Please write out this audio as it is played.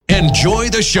Enjoy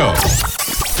the show.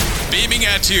 Beaming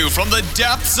at you from the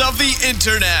depths of the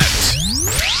internet.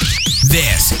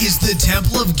 This is the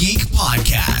Temple of Geek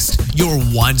Podcast, your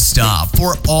one stop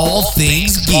for all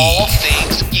things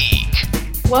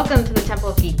geek. Welcome to the Temple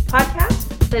of Geek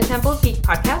Podcast. The Temple of Geek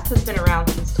Podcast has been around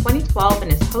since 2012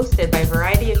 and is hosted by a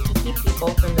variety of geeky people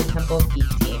from the Temple of Geek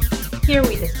team. Here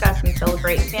we discuss and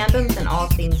celebrate fandoms and all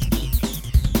things geek.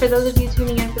 For those of you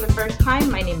tuning in for the first time,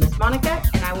 my name is Monica,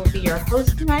 and I will be your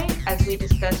host tonight as we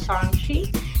discuss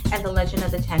Shang-Chi and the Legend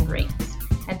of the Ten Rings.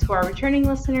 And to our returning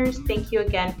listeners, thank you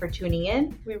again for tuning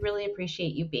in. We really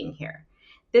appreciate you being here.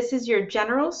 This is your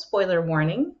general spoiler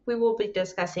warning. We will be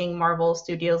discussing Marvel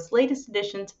Studios' latest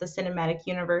addition to the cinematic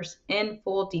universe in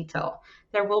full detail.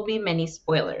 There will be many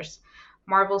spoilers.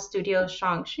 Marvel Studios'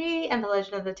 Shang-Chi and the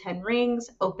Legend of the Ten Rings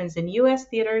opens in U.S.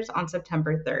 theaters on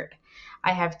September 3rd.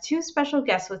 I have two special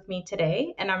guests with me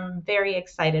today, and I'm very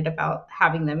excited about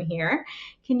having them here.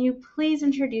 Can you please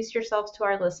introduce yourselves to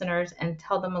our listeners and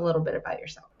tell them a little bit about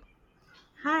yourself?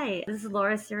 Hi, this is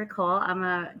Laura Siricole. I'm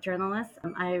a journalist.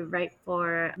 I write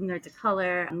for Nerd to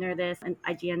Color, Nerdist, and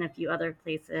IGN, and a few other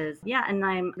places. Yeah, and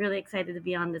I'm really excited to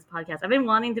be on this podcast. I've been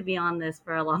wanting to be on this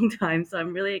for a long time, so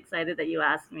I'm really excited that you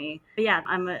asked me. But yeah,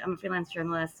 I'm a freelance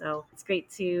journalist, so it's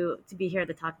great to be here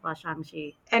to talk about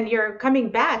Shang-Chi. And you're coming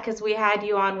back because we had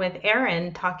you on with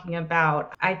Aaron talking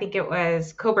about, I think it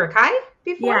was Cobra Kai?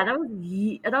 Before? Yeah,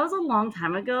 that was a long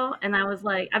time ago, and I was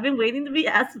like, I've been waiting to be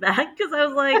asked back because I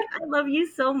was like, I love you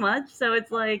so much. So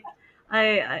it's like,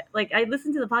 I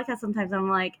listen to the podcast sometimes. And I'm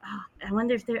like, oh, I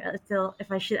wonder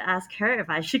if I should ask her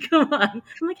if I should come on.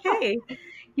 I'm like, hey,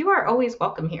 you are always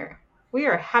welcome here. We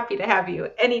are happy to have you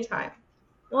anytime.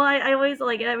 Well, I always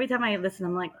like every time I listen,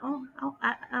 I'm like,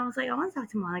 I was like, I want to talk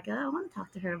to Monica. I want to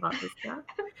talk to her about this stuff.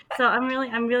 So I'm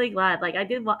really glad. Like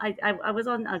I was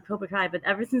on Cobra Kai, but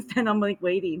ever since then I'm like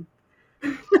waiting.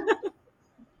 If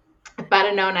I'd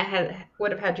have known,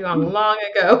 would have had you on long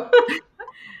ago.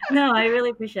 No, I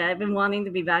really appreciate it. I've been wanting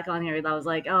to be back on here. I was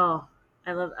like, I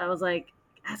was like,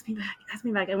 ask me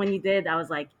back. And when you did, I was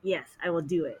like, yes, I will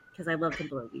do it because I love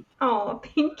Temple of Geek. Oh,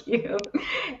 thank you.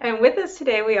 And with us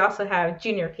today, we also have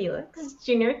Junior Felix.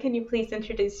 Junior, can you please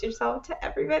introduce yourself to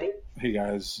everybody? Hey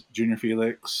guys, Junior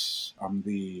Felix. I'm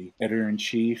the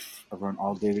editor-in-chief. I run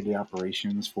all day-to-day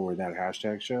operations for that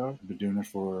hashtag show. I've been doing it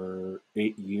for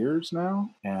 8 years now,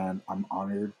 and I'm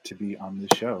honored to be on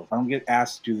this show. I don't get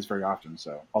asked to do this very often,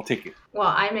 so I'll take it.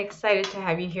 Well, I'm excited to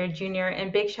have you here, Junior.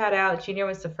 And big shout out, Junior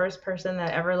was the first person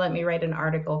that ever let me write an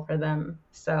article for them.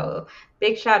 So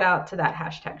big shout out to that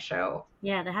hashtag show.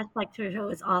 Yeah, the hashtag show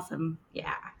is awesome.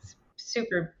 Yeah,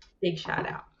 super big shout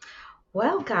out.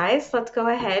 Well, guys, let's go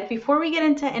ahead. Before we get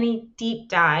into any deep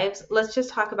dives, let's just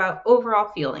talk about overall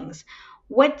feelings.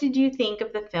 What did you think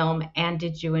of the film, and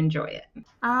did you enjoy it?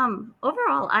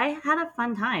 Overall, I had a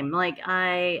fun time. Like,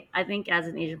 I think as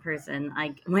an Asian person,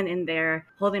 I went in there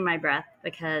holding my breath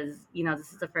because,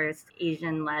 this is the first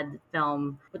Asian-led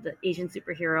film with the Asian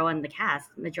superhero and the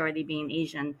cast, majority being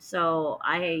Asian. So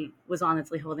I was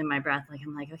honestly holding my breath. Like,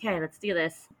 I'm like, okay, let's do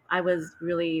this. I was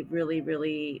really, really,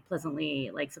 really pleasantly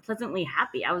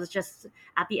happy. I was just,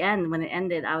 at the end, when it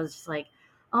ended, I was just like,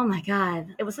 oh my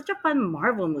God, it was such a fun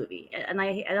Marvel movie. And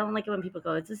I don't like it when people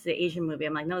go, this is an Asian movie.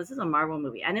 I'm like, no, this is a Marvel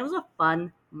movie. And it was a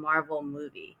fun Marvel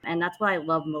movie. And that's what I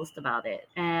love most about it.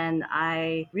 And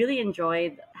I really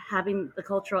enjoyed having the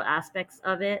cultural aspects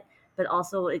of it, but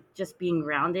also it just being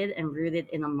grounded and rooted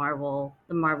in the Marvel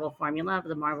formula,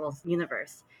 the Marvel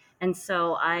universe. And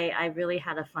so I really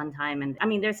had a fun time. And I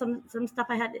mean, there's some stuff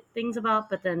I had things about,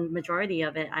 but the majority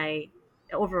of it, I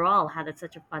overall had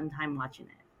such a fun time watching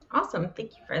it. Awesome.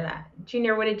 Thank you for that.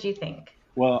 Junior, what did you think?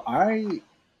 Well, I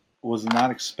was not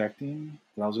expecting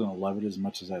that I was going to love it as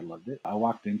much as I loved it. I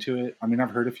walked into it. I mean,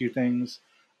 I've heard a few things.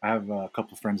 I have a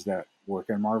couple of friends that work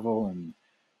at Marvel, and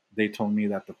they told me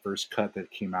that the first cut that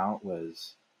came out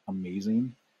was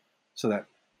amazing. So that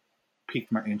piqued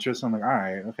my interest. I'm like, all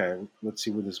right, okay, let's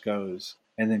see where this goes.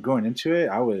 And then going into it,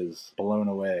 I was blown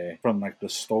away from like the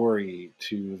story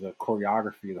to the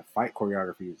choreography. The fight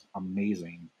choreography is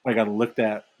amazing. Like I looked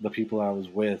at the people I was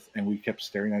with and we kept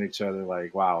staring at each other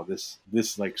like, wow, this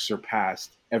like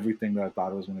surpassed everything that I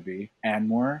thought it was going to be and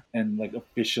more, and like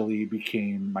officially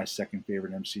became my second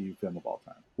favorite MCU film of all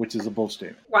time, which is a bold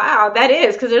statement. Wow, that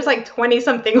is, because there's like 20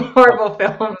 something Marvel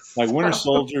films. Like Winter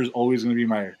Soldier is always going to be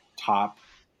my top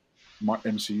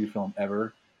MCU film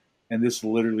ever. And this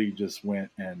literally just went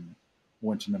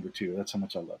to number 2. That's how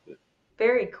much I loved it.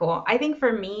 Very cool. I think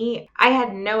for me, I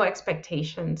had no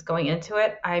expectations going into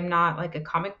it. I'm not like a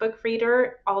comic book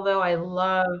reader, although I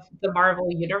love the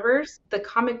Marvel universe. The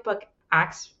comic book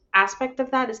aspect of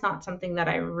that is not something that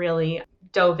I really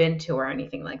dove into or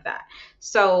anything like that.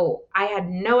 So I had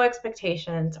no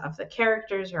expectations of the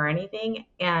characters or anything.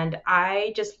 And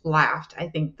I just laughed, I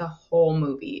think, the whole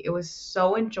movie. It was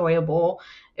so enjoyable.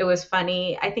 It was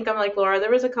funny. I think I'm like Laura,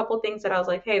 there was a couple things that I was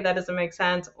like, hey, that doesn't make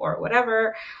sense or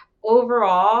whatever.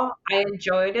 Overall, I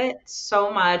enjoyed it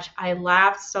so much. I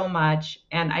laughed so much.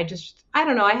 And I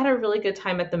don't know, I had a really good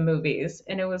time at the movies.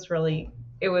 And it was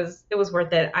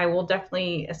worth it. I will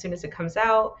definitely, as soon as it comes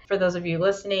out, for those of you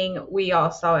listening, we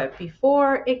all saw it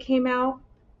before it came out,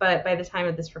 but by the time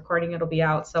of this recording, it'll be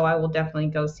out. So I will definitely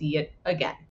go see it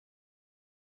again.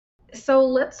 So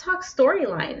let's talk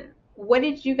storyline. What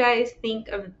did you guys think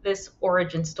of this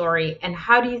origin story, and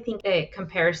how do you think it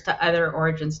compares to other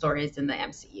origin stories in the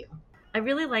MCU? I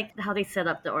really like how they set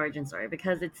up the origin story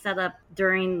because it's set up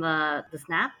during the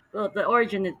snap. Well, the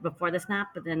origin is before the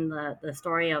snap, but then the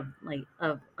story of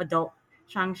adult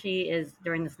Shang-Chi is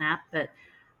during the snap. But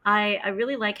I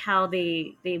really like how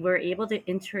they were able to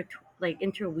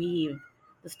interweave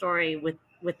the story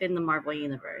within the Marvel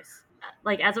universe.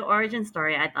 Like as an origin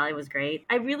story, I thought it was great.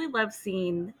 I really loved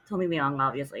seeing Tony Leung,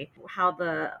 obviously, how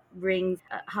the rings,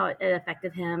 how it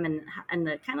affected him, and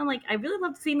the kind of like I really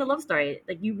loved seeing the love story.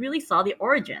 Like you really saw the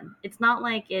origin. It's not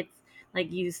like it's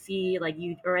like you see like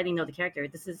you already know the character.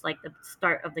 This is like the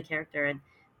start of the character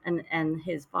and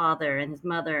his father and his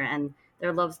mother and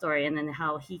their love story, and then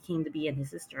how he came to be and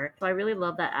his sister. So I really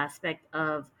love that aspect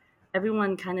of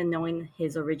everyone kind of knowing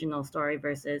his original story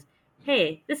versus,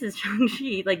 hey, this is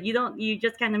Shang-Chi. Like you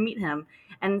just kind of meet him.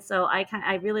 And so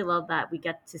I really love that we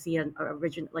get to see an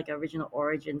original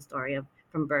origin story of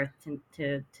from birth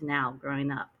to now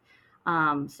growing up.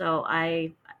 So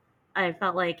I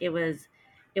felt like it was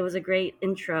a great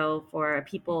intro for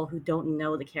people who don't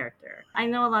know the character. I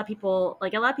know a lot of people,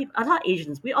 a lot of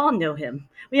Asians, we all know him.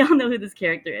 We all know who this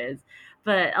character is.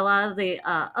 But a lot of the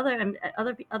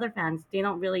other fans, they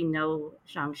don't really know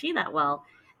Shang-Chi that well.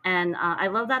 And I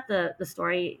love that the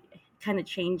story kind of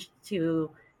changed to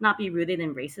not be rooted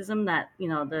in racism that,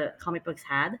 the comic books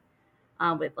had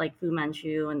with like Fu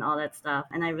Manchu and all that stuff.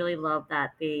 And I really love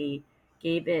that they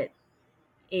gave it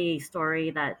a story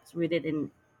that's rooted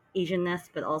in Asianness,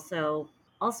 but also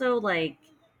like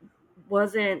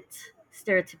wasn't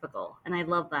stereotypical. And I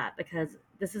love that because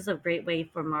this is a great way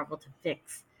for Marvel to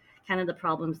fix kind of the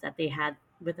problems that they had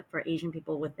with it for Asian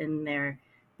people within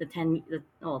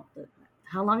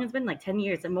how long it's been, like 10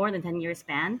 years, a more than 10 year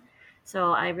span.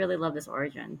 So I really love this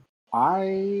origin.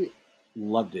 I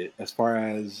loved it. As far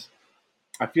as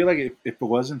I feel like if it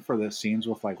wasn't for the scenes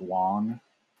with like Wong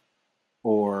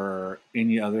or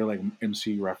any other like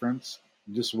MCU reference,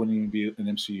 this wouldn't even be an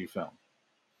MCU film.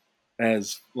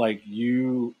 As like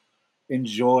you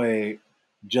enjoy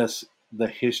just the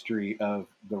history of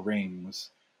the rings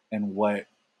and what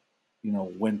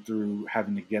went through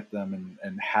having to get them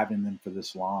and having them for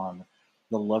this long.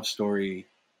 The love story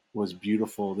was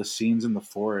beautiful. The scenes in the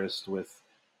forest with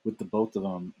the both of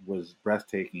them was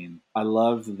breathtaking. I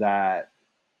loved that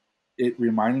it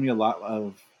reminded me a lot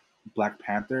of Black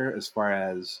Panther as far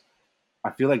as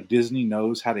I feel like Disney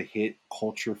knows how to hit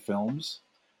culture films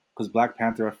because Black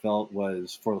Panther I felt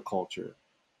was for the culture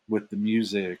with the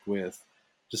music, with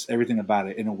just everything about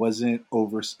it. And it wasn't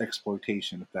over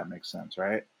exploitation, if that makes sense,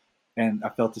 right? And I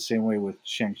felt the same way with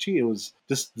Shang-Chi. It was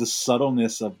just the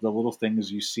subtleness of the little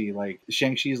things you see. Like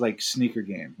Shang-Chi's like sneaker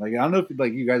game. Like I don't know if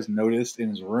like you guys noticed in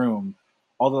his room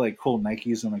all the like cool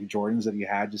Nikes and like Jordans that he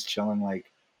had just chilling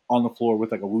like on the floor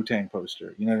with like a Wu-Tang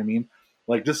poster. You know what I mean?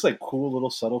 Like just like cool little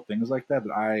subtle things like that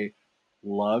I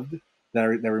loved that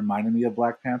reminded me of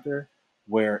Black Panther,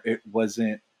 where it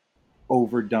wasn't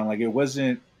overdone. Like it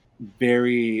wasn't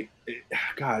very.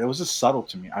 God, it was just subtle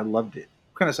to me. I loved it.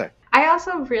 What can I say? I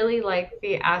also really like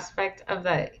the aspect of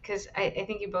that because I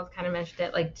think you both kind of mentioned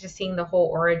it, like just seeing the whole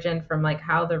origin from like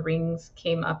how the rings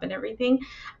came up and everything.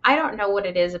 I don't know what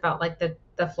it is about like the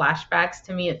flashbacks.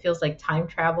 To me, it feels like time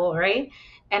travel, right?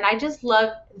 And I just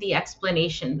love the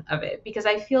explanation of it because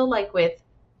I feel like with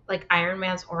like Iron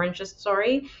Man's origin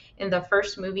story in the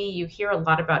first movie, you hear a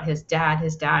lot about his dad,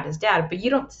 but you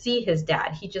don't see his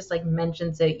dad. He just like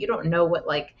mentions it. You don't know what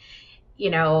like,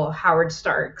 Howard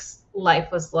Stark's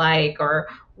life was like or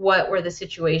what were the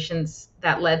situations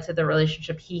that led to the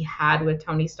relationship he had with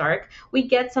Tony Stark. We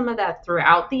get some of that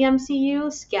throughout the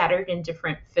MCU scattered in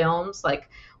different films. Like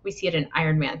we see it in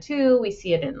Iron Man 2, we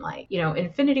see it in like,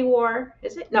 Infinity War,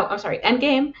 is it? No, I'm sorry,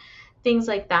 Endgame, things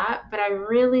like that. But I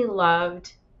really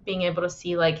loved being able to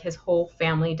see like his whole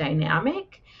family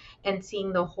dynamic and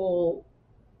seeing the whole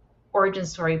origin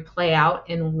story play out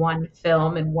in one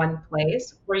film in one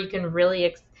place where you can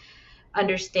really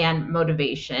understand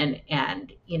motivation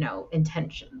and,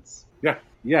 intentions.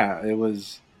 Yeah, it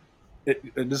was. This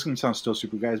is gonna sound still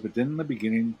super guys, but then in the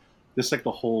beginning, just like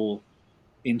the whole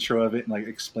intro of it and like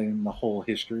explaining the whole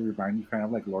history reminded me kind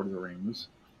of like Lord of the Rings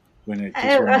when it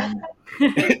just reminded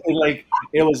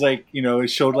it was like it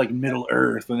showed like Middle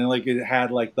Earth and then like it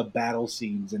had like the battle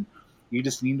scenes and you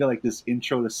just needed like this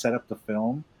intro to set up the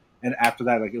film and after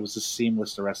that like it was just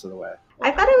seamless the rest of the way. I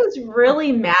thought it was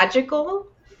really magical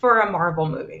for a Marvel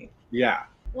movie. Yeah.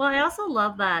 Well, I also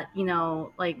love that,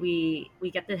 like we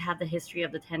get to have the history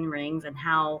of the Ten Rings and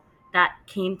how that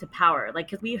came to power. Like,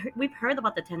 because we've heard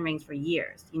about the Ten Rings for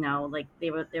years, like they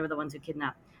were the ones who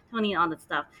kidnapped Tony and all that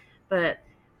stuff, but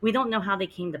we don't know how they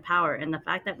came to power. And the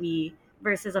fact that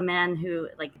versus a man who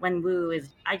like Wen Wu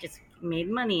I just made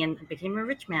money and became a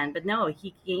rich man, but no,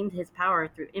 he gained his power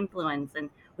through influence, and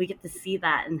we get to see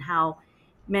that and how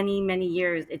many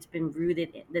years it's been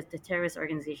rooted. The terrorist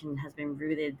organization has been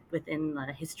rooted within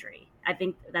the history. I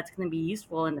think that's going to be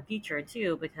useful in the future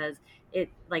too, because it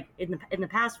like in the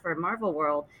past for Marvel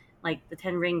world, like the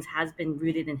Ten Rings has been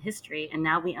rooted in history, and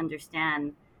now we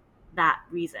understand that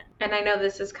reason. And I know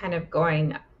this is kind of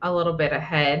going a little bit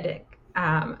ahead,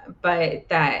 but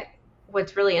that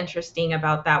what's really interesting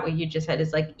about that, what you just said,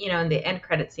 is like, in the end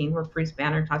credit scene where Bruce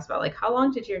Banner talks about like, how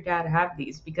long did your dad have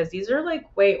these? Because these are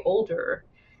like way older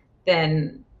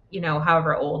than,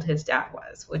 however old his dad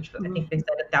was, which I think they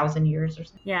said 1,000 years or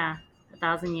something. Yeah,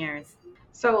 1,000 years.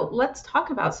 So let's talk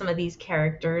about some of these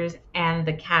characters and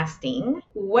the casting.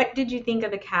 What did you think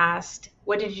of the cast?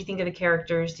 What did you think of the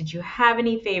characters? Did you have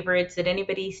any favorites? Did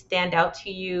anybody stand out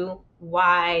to you?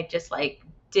 Why? Just like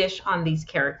dish on these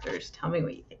characters. Tell me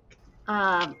what you think.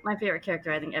 My favorite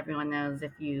character, I think everyone knows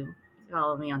if you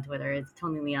follow me on Twitter, is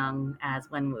Tony Leung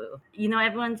as Wen Wu.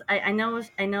 Everyone's. I know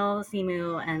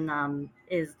Simu and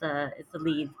is the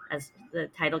lead as the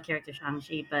title character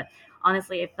Shang-Chi, but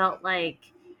honestly, it felt like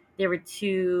there were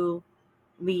two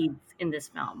leads in this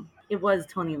film. It was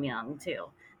Tony Leung too.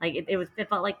 Like it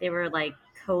felt like they were like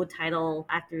co-title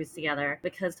actors together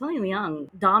because Tony Leung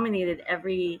dominated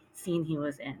every scene he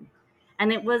was in,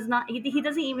 and it was not. He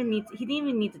didn't even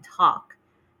need to talk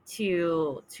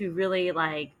to really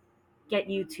like get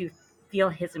you to feel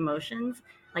his emotions.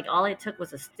 Like all it took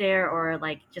was a stare or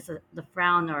like just the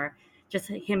frown or just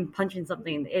him punching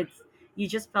something. You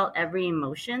just felt every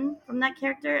emotion from that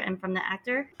character and from the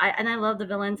actor. I love the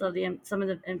villains of some of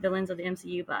the villains of the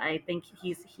MCU, but I think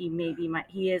he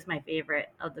is my favorite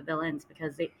of the villains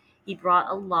because he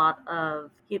brought a lot of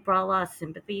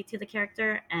sympathy to the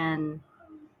character and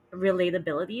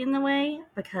relatability in the way,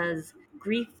 because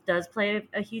grief does play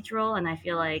a huge role, and I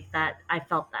feel like that I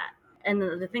felt that. And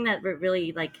the thing that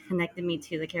really like connected me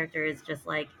to the character is just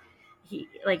like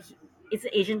it's an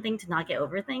Asian thing to not get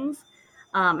over things.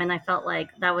 And I felt like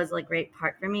that was a great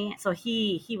part for me. So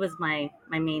he was my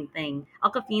main thing.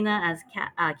 Awkwafina as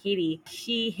Katie,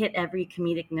 she hit every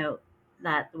comedic note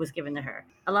that was given to her.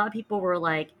 A lot of people were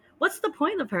like, "What's the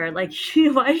point of her? Like,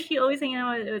 why is she always hanging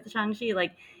out with Shang-Chi?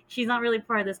 Like, she's not really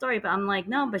part of the story." But I'm like,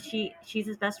 no, but she's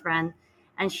his best friend,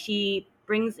 and she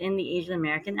brings in the Asian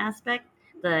American aspect.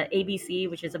 The ABC,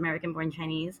 which is American Born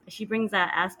Chinese, she brings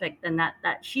that aspect, and that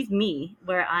she's me,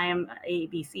 where I am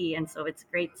ABC, and so it's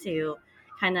great to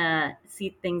kind of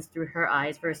see things through her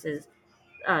eyes versus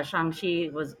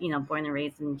Shang-Chi was born and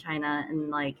raised in China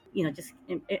and just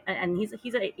and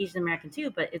he's an Asian American too,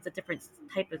 but it's a different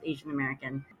type of Asian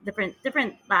American,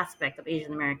 different aspect of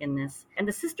Asian Americanness. And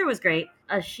the sister was great.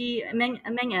 She Meng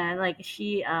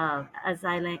she as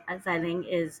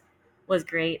Xialing was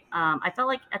great. I felt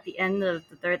like at the end of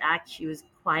the third act she was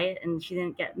quiet and she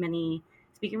didn't get many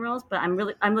speaking roles, but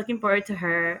I'm looking forward to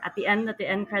her at the end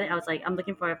credit. I was like, I'm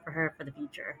looking forward for her for the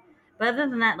future. But other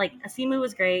than that, like Asimu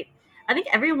was great. I think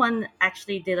everyone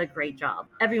actually did a great job.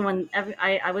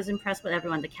 I was impressed with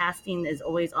everyone. The casting is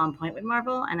always on point with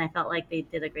Marvel, and I felt like they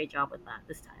did a great job with that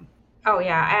this time. Oh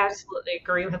yeah, I absolutely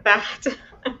agree with that.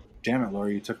 Damn it,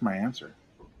 Laura, you took my answer.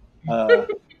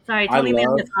 Sorry, Tony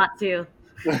Leung is hot too.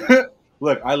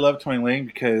 Look, I love Tony Leung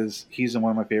because he's in one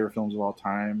of my favorite films of all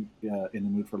time, In the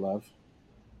Mood for Love.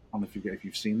 I don't know if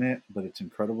you've seen it, but it's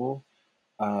incredible.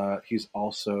 He's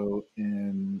also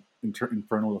in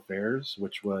Infernal Affairs,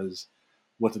 which was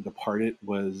what The Departed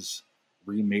was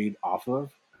remade off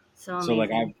of. So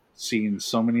like I've seen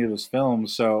so many of his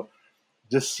films. So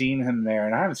just seeing him there,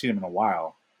 and I haven't seen him in a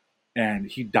while, and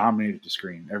he dominated the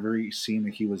screen. Every scene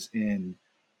that he was in,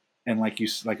 and like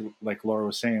Laura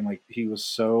was saying, like he was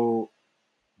so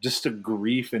just a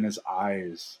grief in his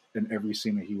eyes in every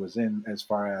scene that he was in, as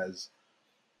far as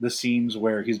the scenes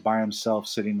where he's by himself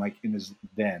sitting like in his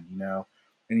den,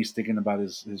 and he's thinking about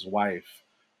his wife,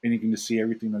 and you can just see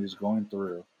everything that he's going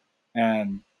through.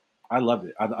 And I loved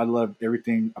it. I loved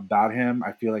everything about him.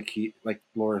 I feel like he, like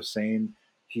Laura's saying,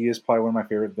 he is probably one of my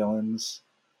favorite villains.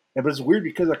 And, but it's weird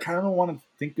because I kind of don't want to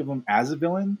think of him as a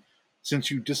villain,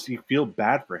 since you feel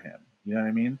bad for him. You know what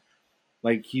I mean?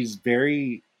 Like he's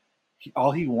very,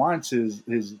 all he wants is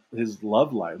his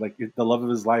love life, like the love of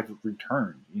his life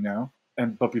returned. You know,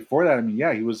 and but before that, I mean,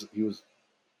 yeah, he was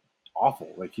awful.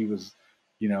 Like he was,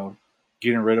 you know,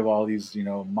 getting rid of all these, you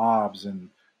know, mobs and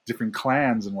different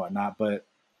clans and whatnot. But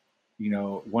you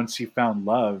know, once he found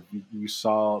love, you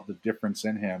saw the difference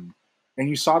in him, and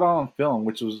you saw it all on film,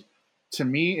 which was, to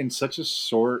me, in such a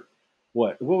short,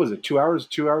 what was it, 2 hours,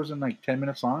 2 hours and like 10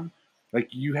 minutes long. Like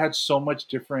you had so much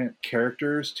different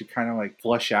characters to kind of like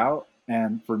flush out,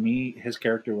 and for me, his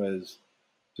character was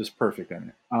just perfect in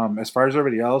it. As far as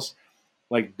everybody else,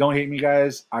 like, don't hate me,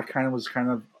 guys. I was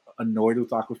kind of annoyed with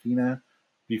Aquafina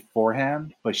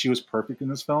beforehand, but she was perfect in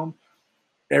this film.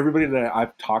 Everybody that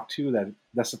I've talked to,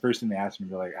 that's the first thing they ask me.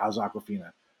 They're like, "How's Aquafina?"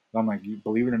 And I'm like,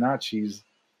 believe it or not,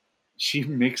 she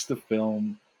makes the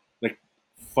film like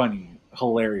funny,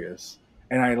 hilarious,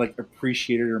 and I like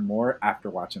appreciated her more after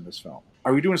watching this film.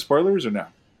 Are we doing spoilers or no?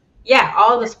 Yeah,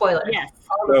 all the spoilers. Yes.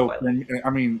 All the So, spoilers. I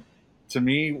mean, to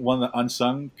me, one of the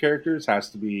unsung characters has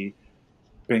to be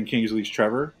Ben Kingsley's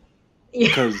Trevor, Yeah.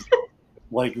 because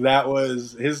like that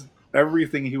was his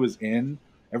everything he was in.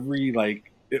 Every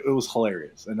like it was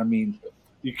hilarious, and I mean,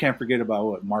 you can't forget about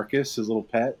what Marcus, his little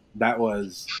pet. That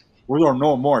was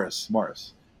Morris.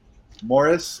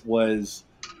 Morris was,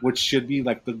 which should be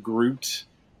like the Groot.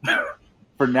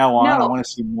 For now on, No. I want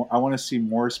to see more. I want to see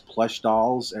Morris plush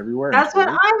dolls everywhere. That's what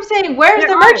toys. I'm saying. Where's the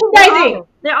There merchandising?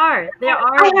 There are.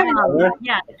 I haven't-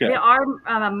 Yeah, Okay. there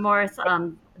are Morris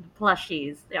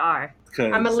plushies. There are. 'Cause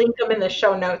I'm gonna link them in the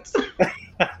show notes.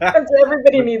 Because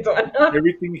everybody needs one.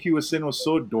 everything he was in was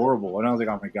so adorable, and I was like,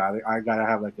 oh my god, I gotta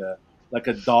have like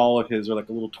a doll of his or like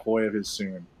a little toy of his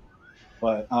soon.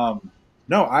 But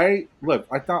no, I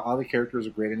thought all the characters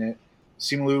were great in it.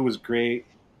 Simu Liu was great.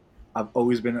 I've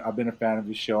been a fan of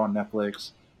his show on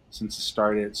Netflix since it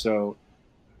started. So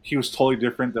he was totally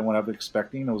different than what I was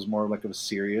expecting. It was more like of a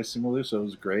serious Simu Liu, so it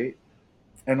was great.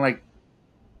 And like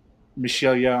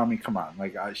Michelle Yeoh, I mean, come on,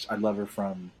 like I love her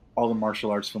from all the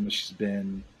martial arts films she's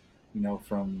been, you know,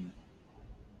 from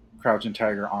Crouching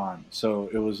Tiger on. So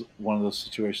it was one of those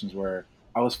situations where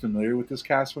I was familiar with this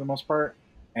cast for the most part,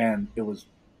 and it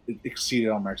exceeded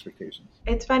all my expectations.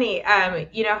 It's funny,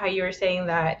 you know how you were saying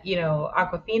that, you know,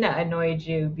 Aquafina annoyed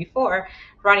you before.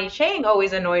 Ronnie Chang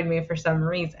always annoyed me for some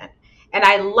reason. And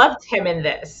I loved him in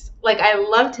this. Like, I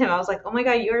loved him. I was like, oh my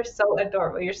God, you're so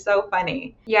adorable. You're so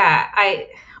funny. Yeah,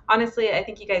 honestly, I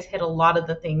think you guys hit a lot of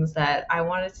the things that I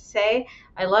wanted to say.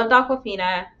 I loved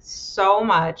Aquafina so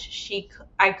much.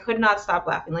 I could not stop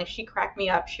laughing. Like, she cracked me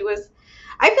up.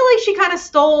 I feel like she kind of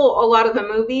stole a lot of the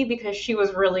movie because she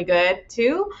was really good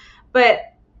too.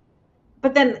 But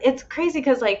then it's crazy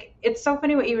because, like, it's so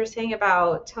funny what you were saying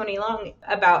about Tony Leung,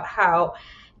 about how,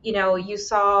 you know, you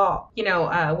saw, you know,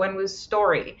 Wenwu's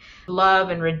story, love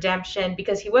and redemption,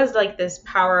 because he was like this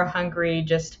power hungry,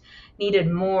 just needed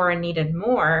more and needed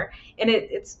more. And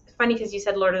it's funny because you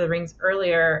said Lord of the Rings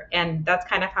earlier, and that's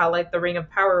kind of how like the Ring of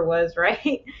Power was,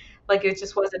 right? Like it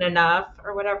just wasn't enough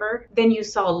or whatever. Then you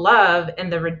saw love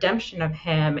and the redemption of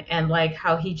him, and like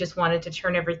how he just wanted to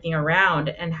turn everything around,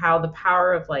 and how the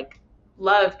power of like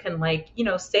love can, like, you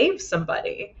know, save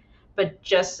somebody. But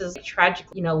just as tragic,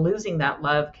 you know, losing that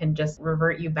love can just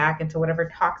revert you back into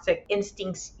whatever toxic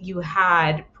instincts you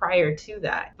had prior to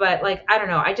that. But like, I don't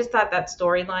know, I just thought that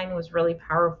storyline was really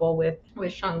powerful with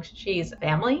Shang-Chi's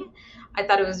family. I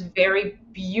thought it was very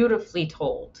beautifully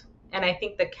told. And I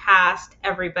think the cast,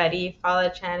 everybody,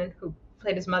 Fala Chen, who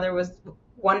played his mother, was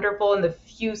wonderful in the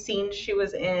few scenes she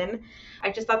was in. I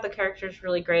just thought the character was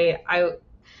really great.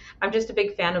 I'm just a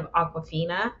big fan of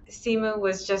Aquafina.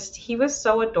 Simu he was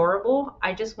so adorable.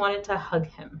 I just wanted to hug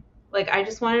him. Like, I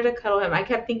just wanted to cuddle him. I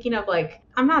kept thinking of, like,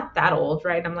 I'm not that old,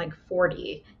 right? I'm like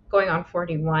 40, going on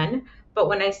 41. But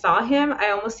when I saw him,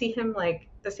 I almost see him like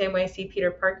the same way I see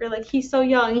Peter Parker. Like, he's so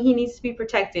young, he needs to be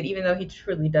protected, even though he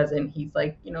truly doesn't. He's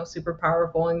like, you know, super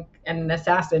powerful and an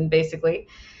assassin, basically.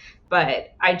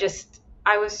 But I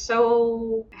was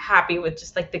so happy with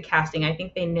just like the casting. I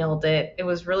think they nailed it. It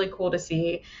was really cool to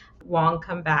see Wong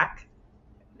come back.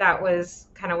 That was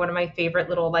kind of one of my favorite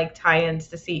little like tie-ins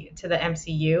to see to the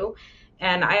MCU.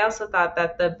 And I also thought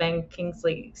that the Ben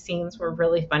Kingsley scenes were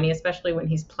really funny, especially when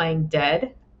he's playing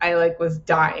dead. I like was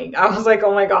dying. I was like,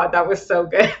 oh my God, that was so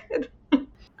good.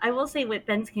 I I will say with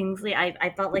Ben Kingsley,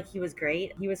 I felt like he was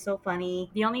great. He was so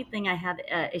funny. The only thing I had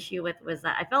issue with was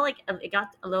that I felt like it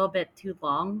got a little bit too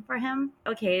long for him.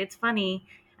 Okay, it's funny,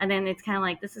 and then it's kind of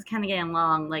like this is kind of getting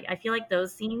long. Like I feel like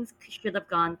those scenes should have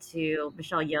gone to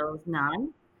Michelle Yeoh's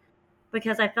Nan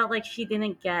because I felt like she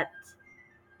didn't get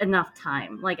enough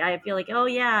time. Like I feel like, oh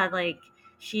yeah, like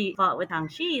she fought with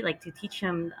Shang-Chi like to teach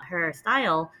him her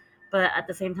style, but at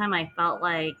the same time I felt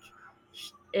like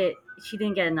she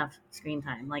didn't get enough screen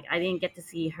time. Like I didn't get to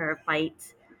see her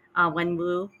fight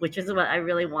Wenwu, which is what I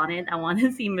really wanted. I wanted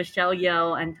to see Michelle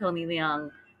Yeoh and Tony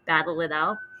Leung battle it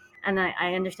out. And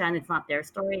I understand it's not their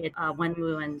story, it's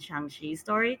Wenwu and Shang-Chi's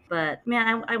story. But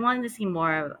man, I wanted to see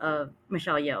more of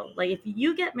Michelle Yeoh. Like if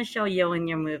you get Michelle Yeoh in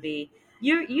your movie,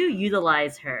 you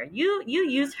utilize her. You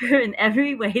use her in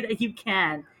every way that you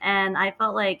can. And I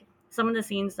felt like some of the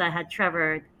scenes that had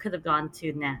Trevor could have gone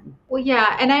to Nan. Well,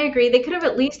 yeah, and I agree. They could have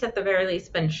at least, at the very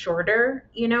least, been shorter.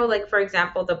 Like for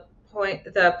example, the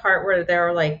part where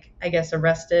they're like, I guess,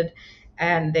 arrested,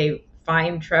 and they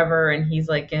find Trevor, and he's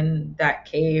like in that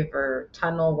cave or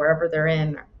tunnel wherever they're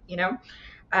in.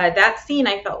 That scene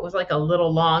I felt was like a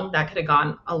little long. That could have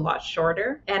gone a lot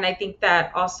shorter. And I think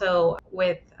that also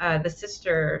with the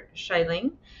sister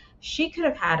Xialing, she could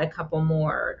have had a couple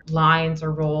more lines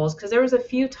or roles, because there was a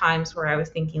few times where I was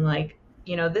thinking like,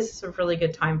 this is a really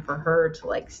good time for her to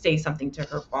like say something to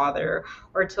her father,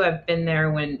 or to have been there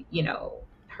when,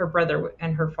 her brother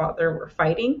and her father were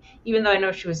fighting, even though I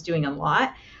know she was doing a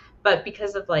lot. But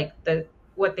because of like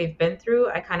what they've been through,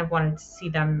 I kind of wanted to see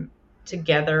them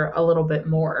together a little bit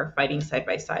more, fighting side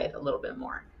by side a little bit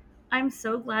more. I'm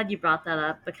so glad you brought that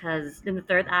up because in the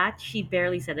third act, she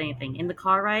barely said anything. In the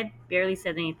car ride, barely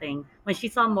said anything. When she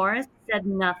saw Morris, said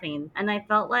nothing. And I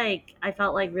felt like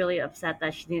really upset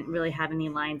that she didn't really have any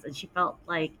lines, and it felt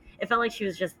like she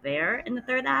was just there in the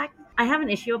third act. I have an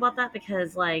issue about that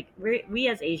because like we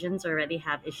as Asians already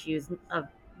have issues of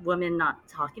women not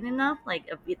talking enough, like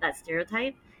that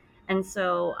stereotype. And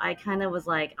so I kind of was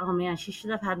like, oh man, she should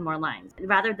have had more lines.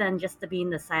 Rather than just being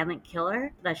the silent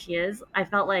killer that she is, I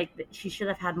felt like she should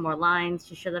have had more lines.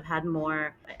 She should have had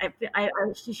more.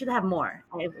 She should have more.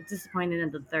 I was disappointed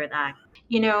in the third act.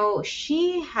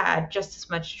 She had just as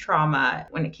much trauma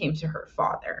when it came to her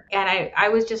father. And I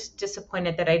was just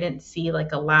disappointed that I didn't see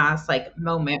like a last like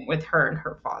moment with her and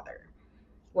her father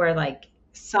where like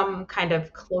some kind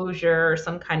of closure or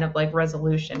some kind of like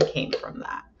resolution came from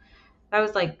that. That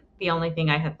was like the only thing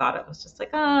I had thought of. Was just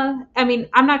like, I mean,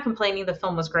 I'm not complaining. The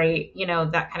film was great,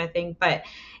 that kind of thing. But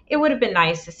it would have been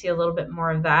nice to see a little bit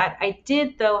more of that. I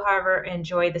did, though, however,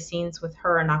 enjoy the scenes with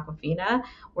her and Awkwafina,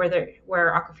 where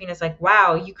Awkwafina's like,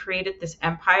 wow, you created this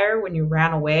empire when you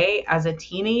ran away as a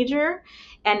teenager.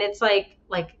 And it's like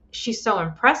she's so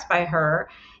impressed by her.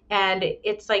 And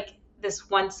it's like this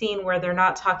one scene where they're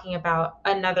not talking about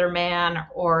another man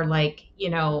or like,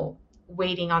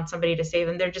 waiting on somebody to save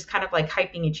them. They're just kind of like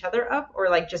hyping each other up, or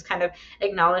like just kind of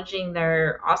acknowledging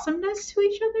their awesomeness to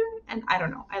each other. And I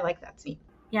don't know, I like that scene.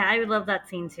 Yeah, I would love that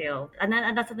scene too. And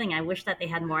that's the thing. I wish that they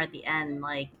had more at the end.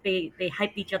 Like they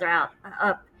hyped each other up.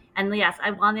 And yes,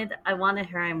 I wanted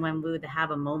her and Wenwu to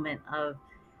have a moment of,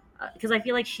 because I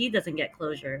feel like she doesn't get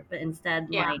closure, but instead,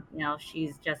 like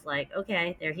she's just like,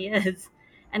 okay, there he is,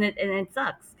 and it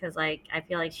sucks because like I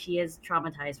feel like she is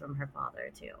traumatized from her father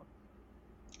too.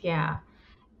 Yeah.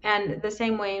 And the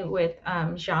same way with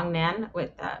Zhang Nan, with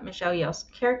Michelle Yeoh's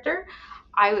character,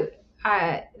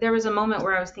 there was a moment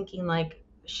where I was thinking, like,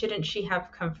 shouldn't she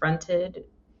have confronted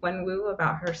Wenwu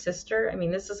about her sister? I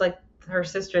mean, this is like her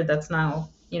sister that's now,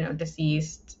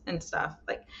 deceased and stuff.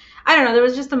 Like, I don't know. There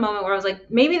was just a moment where I was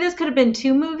like, maybe this could have been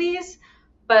 2 movies,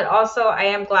 but also I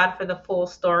am glad for the full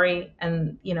story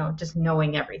and, just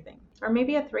knowing everything. Or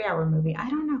maybe a 3-hour movie. I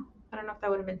don't know. I don't know if that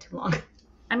would have been too long.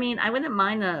 I mean, I wouldn't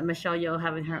mind Michelle Yeoh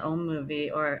having her own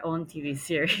movie or own TV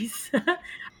series.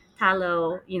 Ta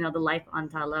Lo, the life on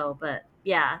Ta Lo. But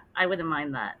yeah, I wouldn't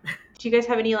mind that. Do you guys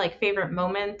have any like favorite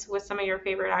moments with some of your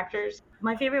favorite actors?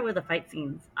 My favorite were the fight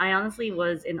scenes. I honestly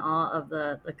was in awe of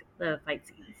the fight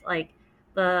scenes. Like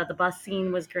the bus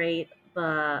scene was great.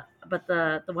 But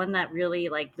the one that really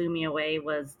like blew me away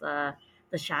was the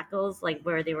shackles, like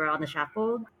where they were on the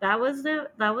scaffold. That was the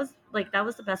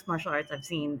best martial arts I've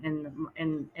seen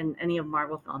in any of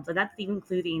Marvel films, and that's even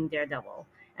including Daredevil.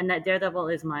 And that Daredevil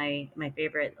is my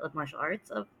favorite of martial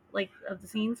arts of the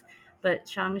scenes. But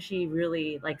Shang-Chi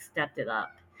really like stepped it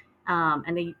up,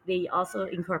 and they also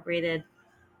incorporated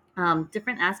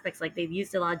different aspects. Like they've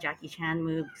used a lot of Jackie Chan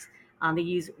moves. They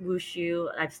use wushu.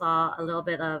 I saw a little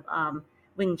bit of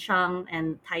Wing Chun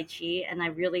and Tai Chi, and I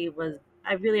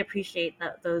really appreciate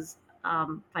those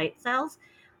fight styles.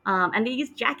 And they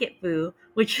used jacket fu,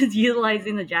 which is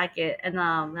utilizing the jacket, and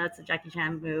that's a Jackie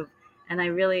Chan move. And I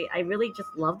really just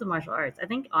love the martial arts. I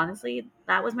think honestly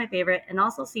that was my favorite, and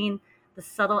also seeing the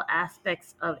subtle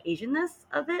aspects of Asianness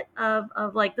of it,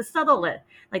 of like the subtle it,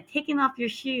 like taking off your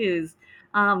shoes,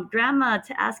 grandma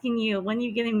to asking you when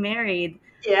you're getting married,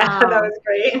 Yeah, that um, was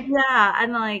great. yeah,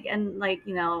 and like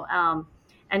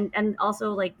and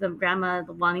also like the grandma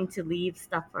wanting to leave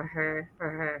stuff for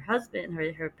her husband,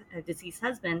 her deceased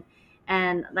husband,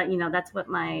 and that that's what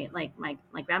my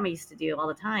grandma used to do all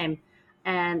the time,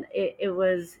 and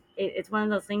it's one of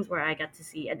those things where I got to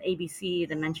see an ABC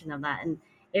the mention of that, and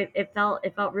it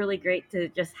felt really great to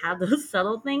just have those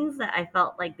subtle things that I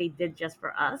felt like they did just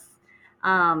for us.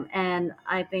 And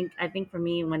I think for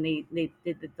me when they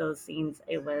did those scenes,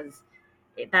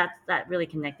 that really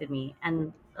connected me,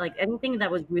 and like anything that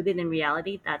was rooted in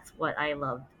reality, that's what I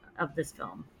loved of this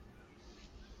film.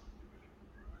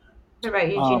 What about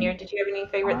you, Junior? Um, Did you have any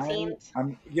favorite scenes?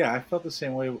 yeah, I felt the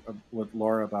same way with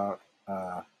Laura about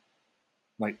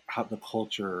like how the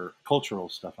cultural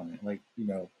stuff on it. Like,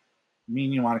 me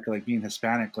and you, Monica, like being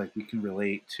Hispanic, like we can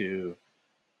relate to,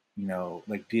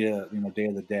 like Day of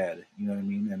the Dead. You know what I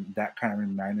mean? And that kind of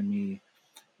reminded me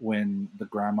when the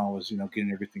grandma was,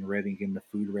 getting everything ready, getting the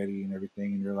food ready and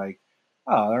everything, and you're like,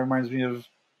 oh, that reminds me of,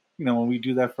 when we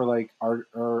do that for like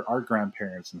our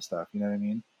grandparents and stuff. You know what I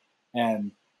mean?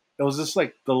 And it was just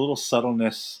like the little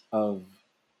subtleness of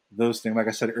those things. Like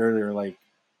I said earlier, like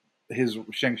his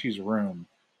Shang-Chi's room,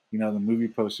 the movie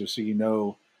poster, so he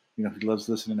loves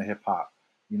listening to hip hop.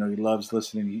 He loves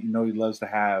listening. He loves to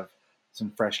have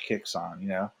some fresh kicks on.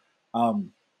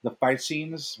 The fight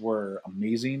scenes were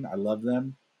amazing. I love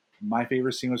them. My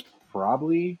favorite scene was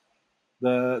probably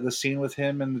the scene with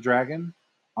him and the dragon.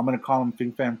 I'm gonna call him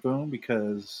Fing Fan Foom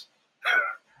because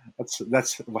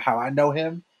that's how I know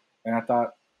him, and I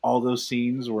thought all those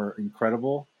scenes were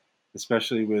incredible,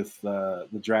 especially with the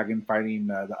dragon fighting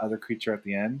the other creature at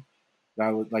the end. That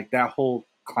was like that whole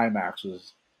climax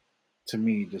was to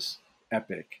me just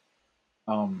epic.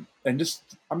 And just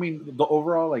I mean the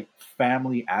overall like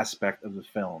family aspect of the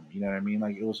film. You know what I mean?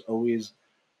 Like it was always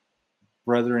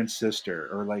brother and sister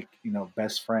or like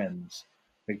best friends.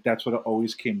 Like that's what it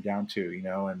always came down to.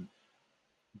 And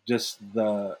just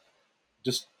the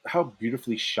just how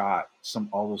beautifully shot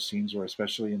all those scenes were,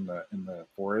 especially in the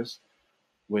forest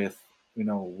with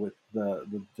with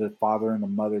the father and the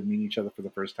mother meeting each other for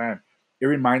the first time. It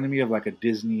reminded me of like a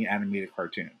Disney animated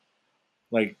cartoon.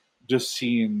 Like just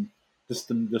seeing just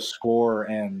the score,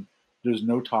 and there's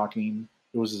no talking.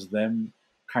 It was just them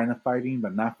kind of fighting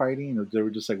but not fighting, or they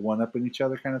were just like one up in each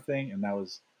other kind of thing. And I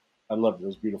loved it. It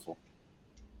was beautiful.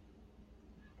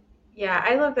 Yeah,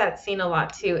 I love that scene a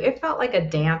lot too. It felt like a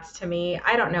dance to me.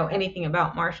 I don't know anything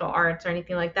about martial arts or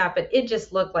anything like that, but it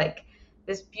just looked like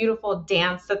this beautiful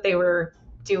dance that they were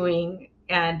doing.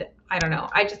 And I don't know,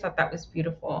 I just thought that was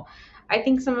beautiful. I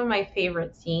think some of my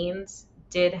favorite scenes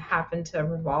did happen to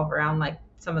revolve around like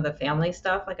some of the family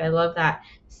stuff. Like I love that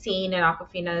scene in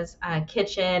Aquafina's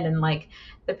kitchen, and like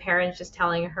the parents just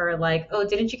telling her like, "Oh,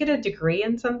 didn't you get a degree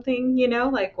in something?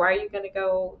 Like why are you going to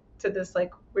go to this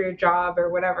like weird job or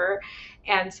whatever?"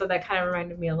 And so that kind of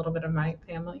reminded me a little bit of my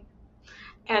family.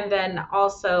 And then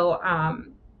also,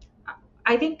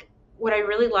 I think what I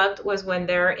really loved was when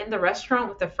they're in the restaurant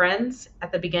with the friends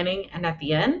at the beginning and at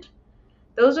the end.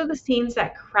 Those are the scenes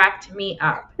that cracked me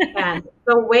up. And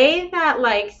the way that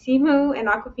like Simu and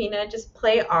Aquafina just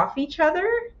play off each other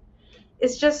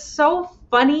is just so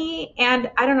funny.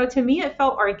 And I don't know, to me it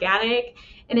felt organic,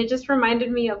 and it just reminded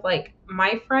me of like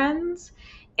my friends.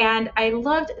 And I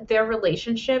loved their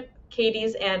relationship,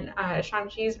 Katie's and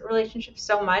Shang-Chi's relationship,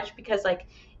 so much, because like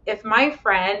if my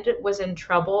friend was in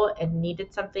trouble and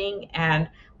needed something and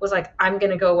was like, I'm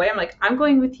gonna go away, I'm like, I'm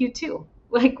going with you too.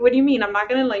 Like, what do you mean? I'm not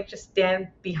gonna like just stand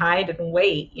behind and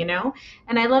wait?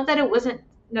 And I love that it wasn't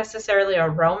necessarily a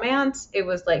romance. It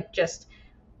was like just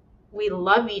we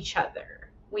love each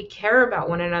other, we care about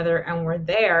one another, and we're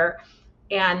there.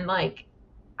 And like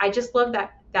I just love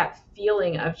that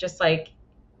feeling of just like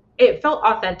it felt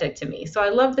authentic to me. So I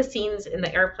love the scenes in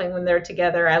the airplane when they're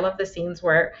together. I love the scenes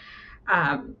where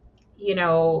um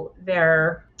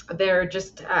they're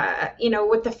just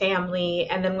with the family,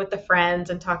 and then with the friends,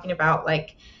 and talking about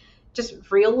like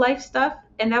just real life stuff.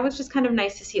 And that was just kind of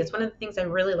nice to see. It's one of the things I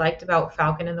really liked about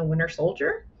Falcon and the Winter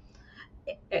Soldier,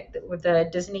 with the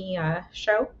Disney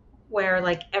show, where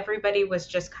like everybody was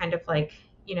just kind of like,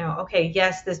 okay,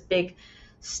 yes, this big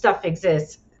stuff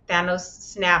exists. Thanos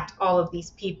snapped all of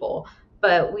these people,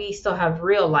 but we still have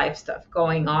real life stuff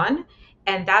going on.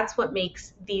 And that's what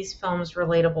makes these films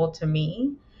relatable to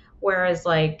me. Whereas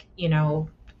like,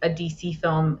 a DC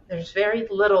film, there's very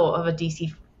little of a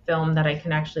DC film that I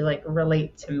can actually like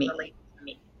relate to me.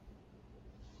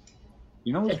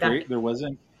 You know what's If that great? There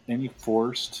wasn't any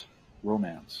forced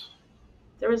romance.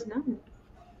 there was none.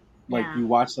 Like Yeah. you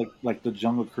watch like the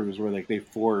Jungle Cruise where like they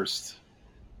forced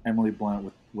Emily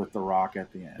Blunt with The Rock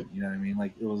at the end. You know what I mean?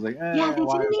 Like it was like, Yeah, they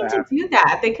why didn't does need that to happen? do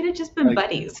that. They could have just been Like,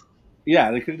 buddies. yeah,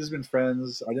 they could have just been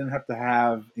friends. I didn't have to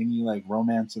have any like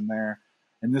romance in there.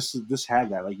 And this had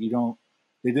that. Like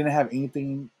they didn't have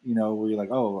anything, where you're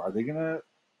like, oh, are they gonna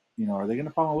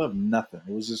fall in love? Nothing.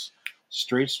 It was just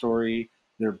straight story.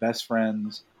 They're best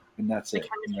friends, and that's The it. You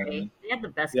know what I chemistry. mean? They had the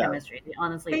best Yeah. chemistry. They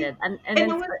honestly They- did. And And then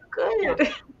it was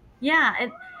good. yeah,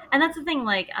 and that's the thing.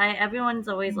 Like, everyone's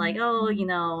always like,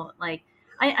 oh, like,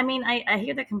 I mean, I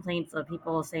hear the complaints of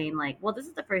people saying like, well, this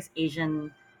is the first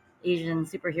Asian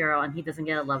superhero, and he doesn't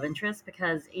get a love interest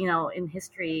because in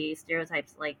history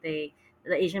stereotypes like the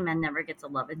Asian man never gets a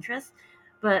love interest.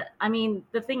 But I mean,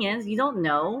 the thing is, you don't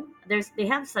know. They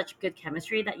have such good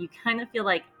chemistry that you kind of feel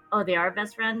like, oh, they are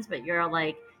best friends, but you're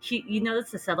like, you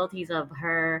notice the subtleties of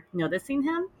her noticing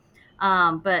him.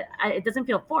 But it doesn't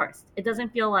feel forced. It doesn't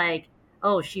feel like,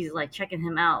 oh, she's like checking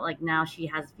him out. Like now she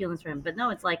has feelings for him. But no,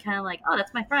 it's like kind of like, oh,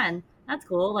 that's my friend. That's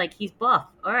cool. Like he's buff.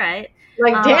 All right.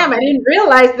 Like, damn, I didn't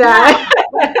realize that.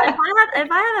 If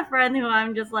I had a friend who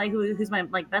I'm just like who's my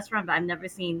like best friend, but I've never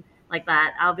seen like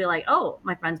that, I'll be like, oh,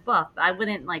 my friend's buff. But I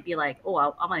wouldn't like be like, oh,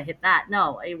 I'm gonna hit that.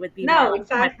 No, it would be No, more like,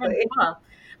 my exactly. friend's buff.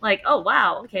 Like, oh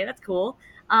wow, okay, that's cool.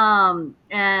 And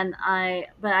I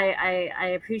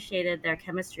appreciated their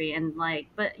chemistry and like,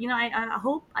 but I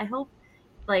hope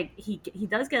like he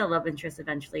does get a love interest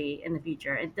eventually in the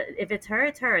future. If it's her,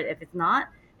 it's her. If it's not,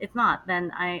 it's not.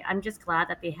 Then I'm just glad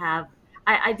that they have.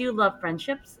 I do love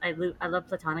friendships. I love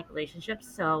platonic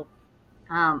relationships. So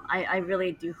I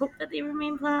really do hope that they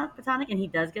remain platonic and he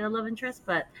does get a love interest.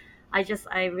 But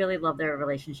I really love their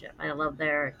relationship. I love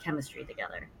their chemistry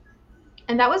together.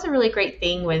 And that was a really great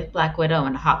thing with Black Widow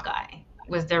and Hawkeye,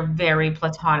 was their very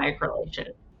platonic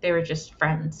relation. They were just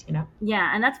friends,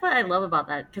 Yeah, and that's what I love about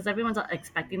that because everyone's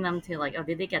expecting them to like, oh,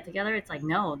 did they get together? It's like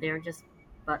no, they're just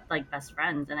but like best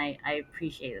friends, and I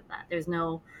appreciated that. There's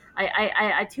no,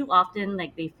 I too often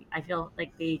like I feel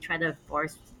like they try to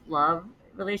force love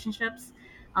relationships,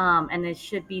 and it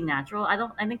should be natural. I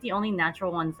think the only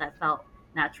natural ones that felt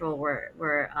natural were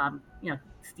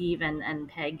Steve and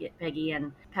Peggy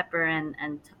and Pepper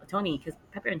and Tony, because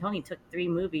Pepper and Tony took 3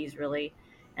 movies really.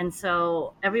 And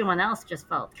so everyone else just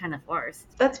felt kind of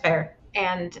forced. That's fair.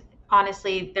 And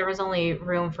honestly, there was only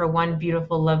room for one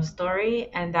beautiful love story,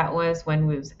 and that was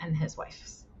Wenwu's and his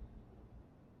wife's.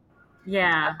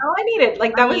 Yeah, That's all I needed.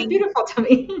 Like, that was beautiful to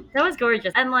me. that was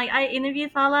gorgeous. And like I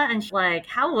interviewed Fala, and she's like,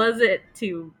 how was it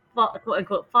to quote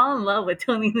unquote fall in love with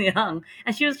Tony Leung?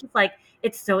 And she was just like,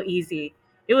 it's so easy.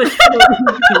 It was so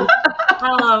easy.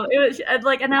 It was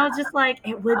like, and I was just like,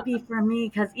 it would be for me,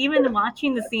 because even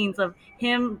watching the scenes of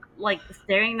him like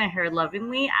staring at her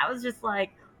lovingly, I was just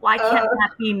like, why can't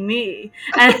that be me?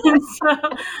 And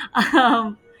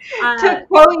so, To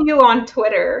quote you on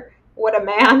Twitter, what a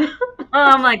man.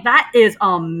 I'm like, that is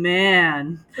a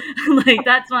man. Like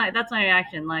that's my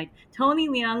reaction. Like Tony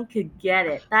Leung could get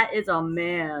it. That is a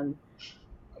man.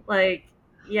 Like,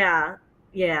 yeah,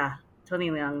 Tony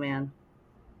Leung, man.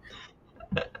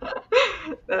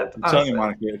 That's I'm awesome. telling you,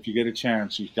 Monica, if you get a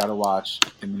chance, you got to watch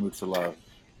In the Mood for Love.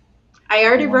 I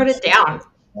already wrote it down.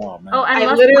 Oh man. Oh, and I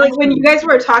Lust literally, Caution. when you guys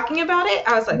were talking about it,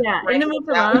 I was like, Yeah, write In the it Mood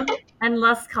for down. Love and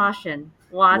Lust Caution.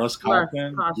 Watch Lust Lust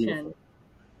Caution, Caution. beautiful.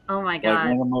 Oh my Like god.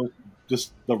 one of the most,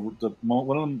 just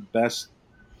one of the best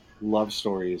love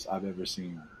stories I've ever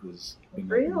seen is In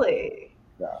the Mood. Really?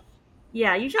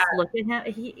 Yeah, you just look at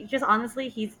him. He just honestly,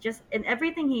 he's just in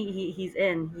everything he's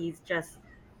in. He's just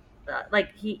like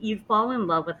you fall in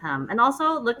love with him. And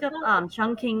also look up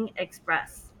Chungking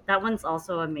Express. That one's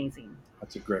also amazing.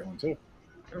 That's a great one too.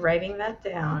 Writing that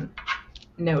down.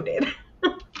 Noted.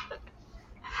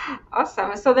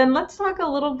 Awesome. So then let's talk a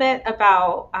little bit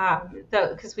about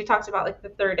because we talked about like the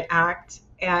third act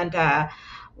and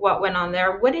what went on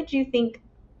there. What did you think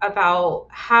about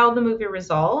how the movie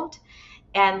resolved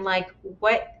and like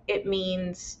what it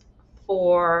means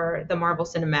for the Marvel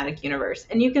Cinematic Universe?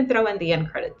 And you can throw in the end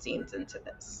credit scenes into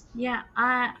this. Yeah,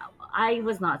 I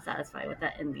was not satisfied with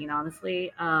that ending,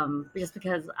 honestly. Just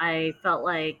because I felt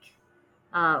like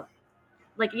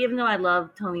even though I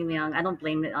love Tony Leung, I don't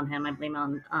blame it on him. I blame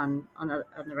it on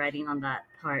the writing on that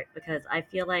part, because I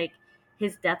feel like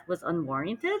his death was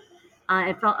unwarranted.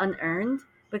 It felt unearned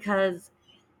because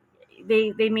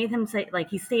they made him say like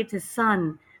he saved his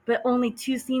son, but only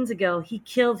 2 scenes ago he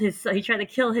killed his son. He tried to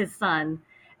kill his son,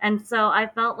 And so I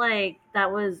felt like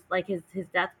that was like his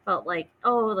death felt like,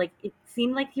 oh, like it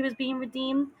seemed like he was being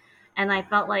redeemed. And I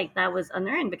felt like that was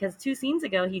unearned because 2 scenes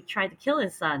ago he tried to kill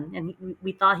his son, and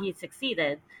we thought he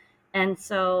succeeded. And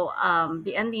so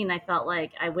the ending, I felt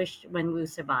like I wished Wenwu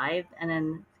survived and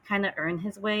then kind of earned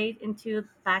his way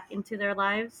back into their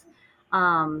lives.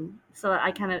 So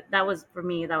I kind of, that was for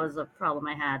me, that was a problem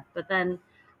I had. But then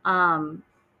um,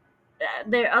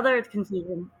 the other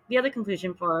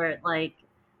conclusion for like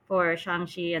for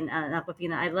Shang-Chi and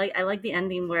Aquafina, I like the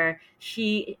ending where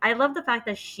I love the fact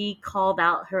that she called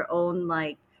out her own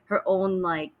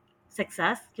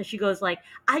success, because she goes like,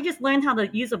 I just learned how to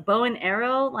use a bow and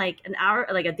arrow like an hour,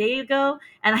 like a day ago,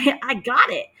 and I got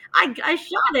it. I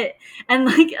shot it. And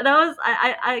like that was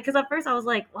I because at first I was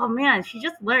like, oh man, she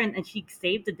just learned and she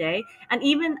saved the day. And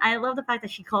even I love the fact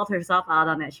that she called herself out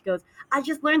on it. She goes, I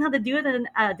just learned how to do it in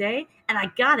a day, and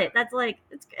I got it. That's like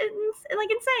it's like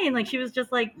insane. Like she was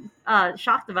just like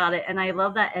shocked about it, and I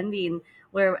love that ending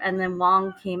where and then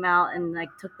Wong came out and like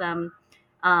took them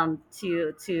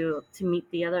to meet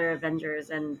the other Avengers,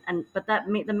 and but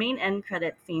the main end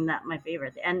credit scene, that my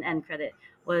favorite, the end credit,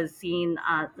 was seeing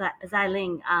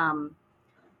Xialing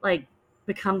like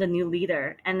become the new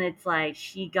leader, and it's like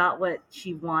she got what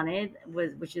she wanted,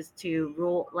 which is to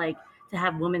rule, like to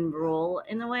have women rule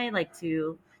in a way, like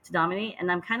to dominate.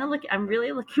 And I'm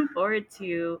really looking forward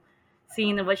to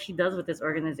seeing what she does with this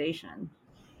organization.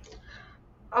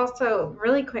 Also,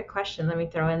 really quick question, let me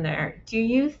throw in there. Do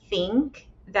you think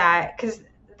that, because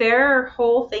their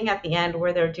whole thing at the end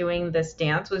where they're doing this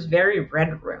dance was very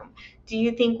Red Room, do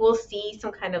you think we'll see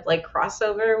some kind of like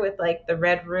crossover with like the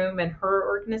Red Room and her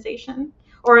organization?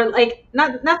 Or like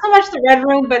not so much the Red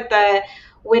Room, but the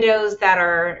widows that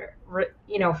are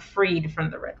freed from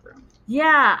the Red Room?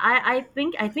 Yeah, I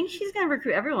think she's gonna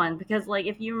recruit everyone, because like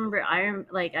if you remember Iron,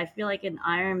 like I feel like in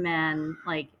Iron Man,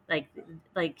 like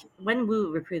when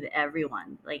Wu recruited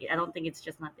everyone, like I don't think it's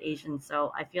just not the Asians.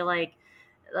 So I feel like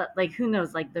who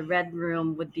knows, like the Red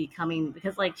Room would be coming,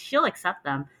 because like she'll accept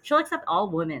them, she'll accept all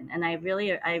women. And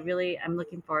I'm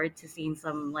looking forward to seeing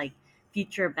some like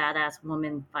future badass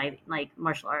women fight, like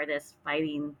martial artists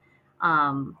fighting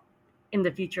um in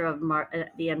the future of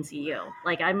the MCU.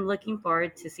 Like I'm looking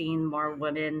forward to seeing more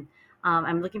women.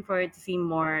 I'm looking forward to seeing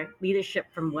more leadership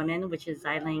from women, which is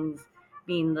Xialing's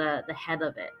being the head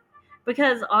of it.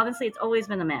 Because honestly, it's always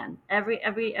been a man.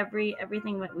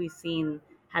 Everything that we've seen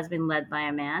has been led by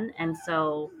a man, and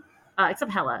so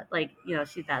except Hela, like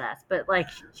she's badass, but like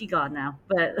she gone now.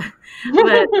 But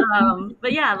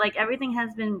yeah, like everything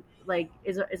has been like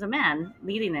is a man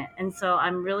leading it, and so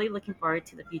I'm really looking forward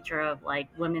to the future of like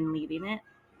women leading it.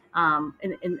 And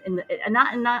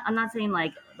I'm not saying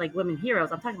like women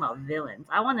heroes. I'm talking about villains.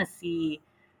 I want to see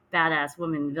badass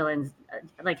women villains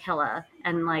like Hela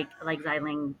and like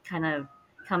Xialing kind of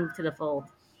come to the fold.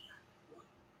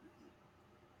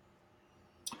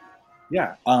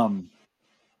 Yeah. I,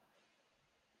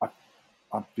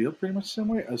 I feel pretty much the same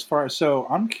way as far as, so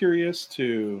I'm curious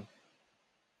to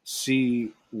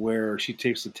see where she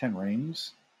takes the 10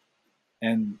 rings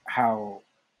and how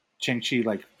Shang-Chi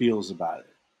like feels about it.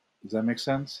 Does that make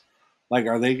sense? Like,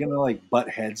 are they gonna like butt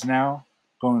heads now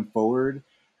going forward?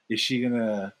 Is she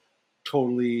gonna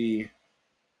totally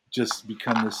just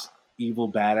become this evil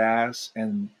badass,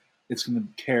 and it's gonna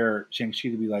tear Shang-Chi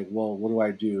to be like, well, what do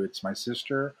I do? It's my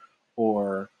sister,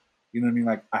 or you know what I mean?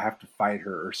 Like, I have to fight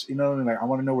her, or you know what I mean? Like, I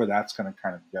want to know where that's gonna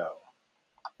kind of go.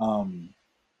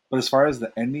 But as far as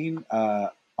the ending,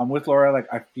 I'm with Laura.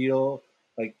 Like, I feel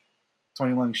like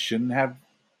Tony Leung shouldn't have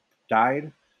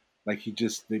died. Like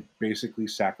they basically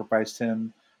sacrificed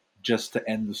him just to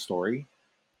end the story,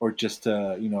 or just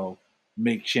to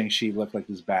make Shang-Chi look like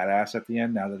this badass at the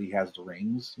end. Now that he has the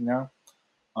rings,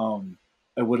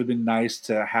 it would have been nice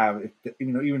to have,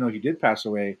 even though he did pass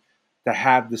away, to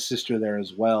have the sister there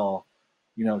as well.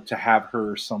 To have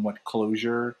her somewhat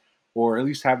closure, or at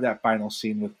least have that final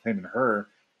scene with him and her.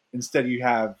 Instead, you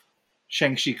have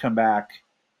Shang-Chi come back,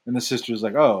 and the sister's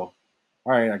like, "Oh,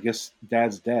 all right, I guess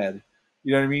Dad's dead."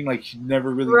 You know what I mean? Like, he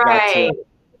never really got Right. to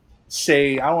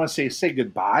say, I don't want to say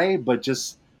goodbye, but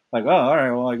just like, oh, all right,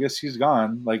 well, I guess he's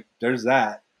gone. Like, there's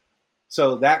that.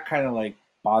 So that kind of like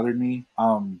bothered me.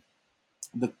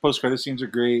 The post credit scenes are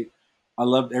great. I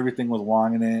loved everything with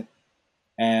Wong in it,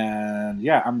 and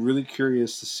yeah, I'm really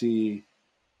curious to see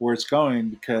where it's going,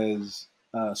 because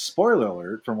spoiler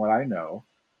alert, from what I know,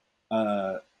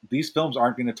 uh, these films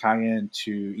aren't going to tie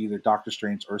into either Doctor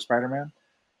Strange or Spider-Man.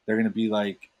 They're going to be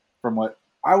like, from what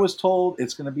I was told,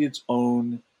 it's going to be its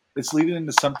own. It's leading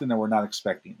into something that we're not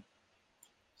expecting.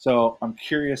 So I'm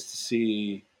curious to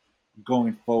see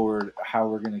going forward how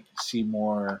we're going to see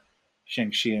more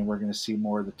Shang-Chi, and we're going to see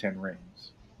more of the Ten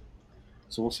Rings.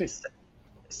 So we'll see.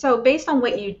 So based on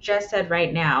what you just said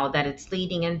right now, that it's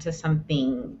leading into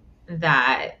something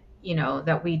that,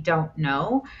 that we don't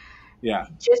know, Yeah.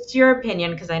 just your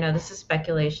opinion, because I know this is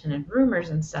speculation and rumors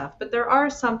and stuff, but there are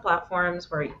some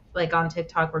platforms where, like on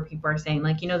TikTok, where people are saying,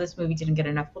 like, this movie didn't get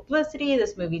enough publicity.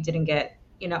 This movie didn't get,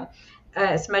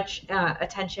 as much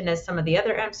attention as some of the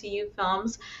other MCU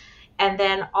films. And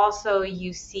then also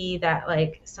you see that,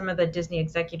 like, some of the Disney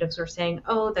executives were saying,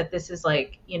 oh, that this is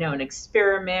like, an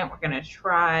experiment. We're going to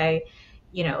try,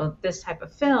 this type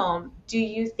of film. Do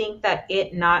you think that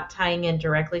it not tying in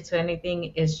directly to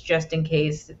anything is just in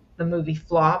case the movie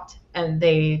flopped and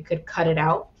they could cut it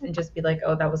out and just be like,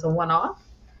 oh, that was a one-off?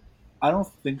 I don't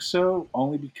think so,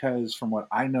 only because from what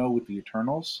I know with the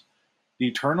Eternals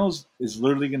is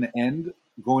literally going to end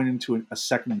going into a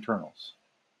second Eternals.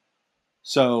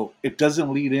 So it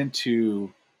doesn't lead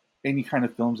into any kind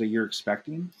of films that you're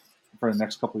expecting for the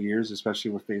next couple of years, especially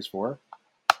with Phase 4.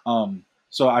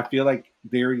 So I feel like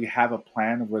they already have a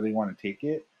plan of where they want to take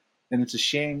it. And it's a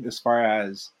shame as far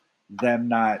as them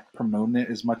not promoting it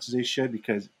as much as they should,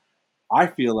 because I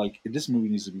feel like this movie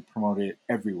needs to be promoted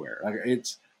everywhere. Like I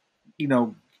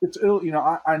know it's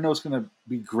going to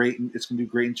be great. It's going to do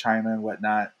great in China and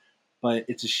whatnot, but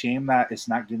it's a shame that it's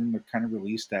not getting the kind of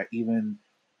release that even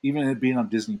it being on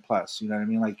Disney Plus, you know what I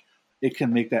mean? Like, it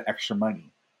can make that extra money.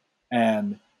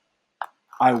 And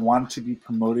I want to be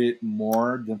promoted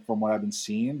more than from what I've been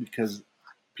seeing, because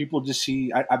people just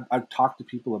see. I've talked to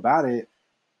people about it,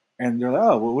 and they're like,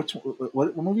 "Oh, well,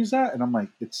 what movie is that?" And I'm like,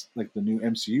 "It's like the new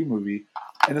MCU movie."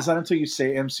 And it's not until you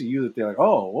say MCU that they're like,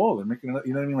 "Oh, they're making it."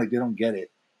 You know what I mean? Like, they don't get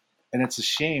it, and it's a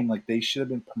shame. Like, they should have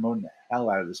been promoting the hell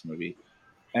out of this movie.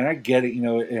 And I get it.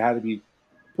 It had to be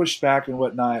pushed back and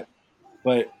whatnot,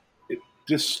 but it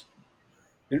just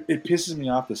it pisses me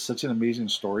off that such an amazing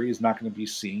story is not going to be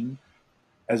seen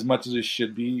as much as it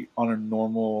should be on a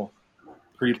normal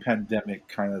pre-pandemic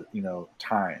kind of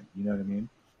time. You know what I mean?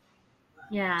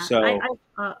 Yeah. So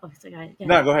So go ahead.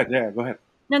 no, go ahead. Yeah, go ahead.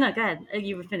 No, go ahead.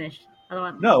 You were finished. I don't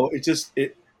want. No, it just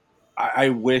I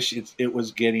wish it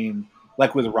was getting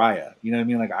like with Raya. You know what I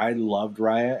mean? Like, I loved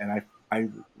Raya, and I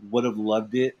would have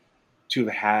loved it to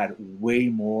have had way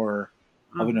more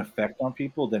of an effect on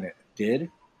people than it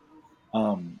did.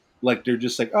 Like, they're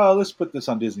just like, oh, let's put this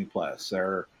on Disney Plus,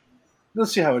 or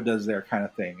let's see how it does there, kind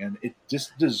of thing. And it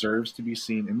just deserves to be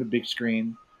seen in the big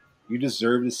screen. You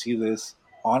deserve to see this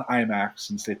on IMAX,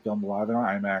 since they filmed a lot of it on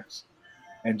IMAX,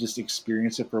 and just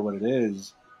experience it for what it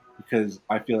is, because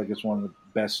I feel like it's one of the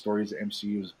best stories that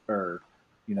MCU's or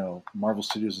Marvel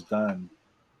Studios has done.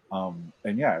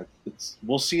 And yeah,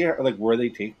 we'll see like where they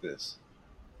take this.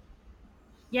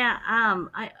 Yeah,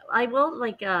 I will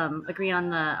like agree on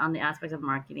the aspects of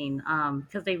marketing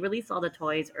because they released all the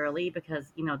toys early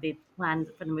because they planned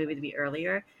for the movie to be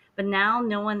earlier. But now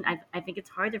no one, I think it's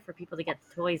harder for people to get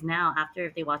the toys now after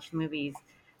if they watch the movies,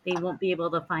 they won't be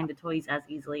able to find the toys as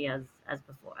easily as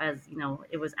before as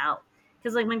it was out.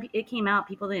 Because like when it came out,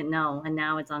 people didn't know, and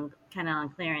now it's on kind of on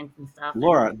clearance and stuff.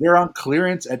 Laura, they're on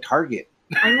clearance at Target.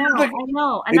 I know, Like, I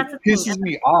know, and it that's the thing. pisses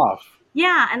me off.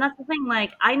 Yeah, and that's the thing.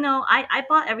 Like, I know I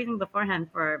bought everything beforehand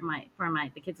for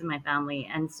the kids in my family,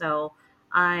 and so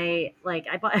I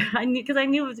bought I knew because I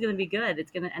knew it was gonna be good.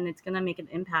 It's gonna make an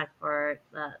impact for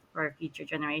future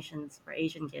generations for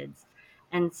Asian kids,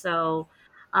 and so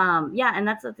yeah, and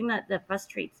that's the thing that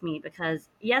frustrates me because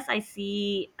yes, I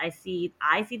see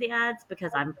the ads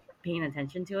because I'm paying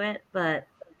attention to it, but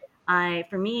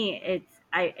for me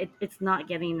it's not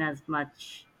getting as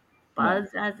much No. buzz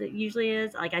as it usually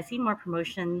is. Like I see more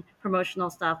promotional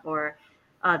stuff or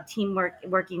teamwork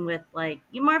working with like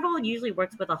Marvel usually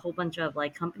works with a whole bunch of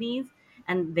like companies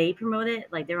and they promote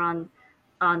it. Like they're on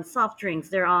soft drinks,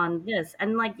 they're on this.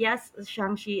 And like yes,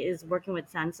 Shang-Chi is working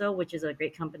with Sanso, which is a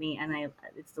great company and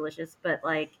it's delicious, but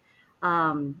like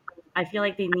I feel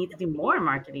like they need to do more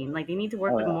marketing. Like they need to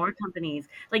work Oh with yeah. more companies.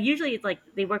 Like usually it's like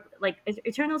they work like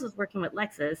Eternals is working with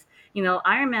Lexus.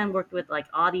 Iron Man worked with like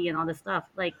Audi and all this stuff.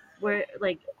 Like we're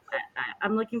like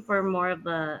I'm looking for more of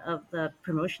the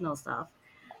promotional stuff.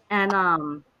 And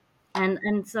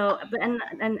so but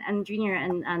and Junior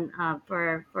and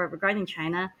for regarding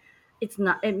China, it's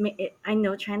not I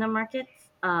know China markets.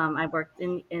 I worked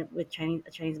in with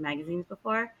Chinese magazines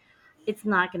before. It's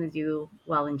not going to do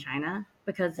well in China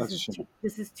because That's a shame.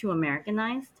 this is too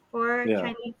Americanized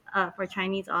Yeah. For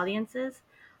Chinese audiences.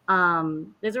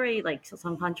 There's already like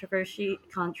some controversy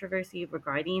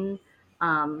regarding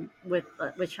with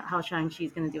which how Shang-Chi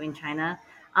is going to do in China.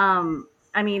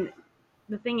 I mean,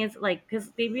 the thing is like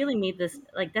because they really made this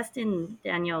like Destin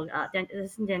Daniel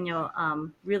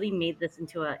really made this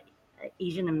into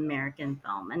Asian American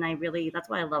film, and that's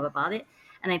what I love about it.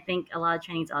 And I think a lot of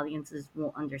Chinese audiences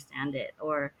won't understand it,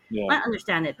 or Yeah. not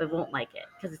understand it, but won't like it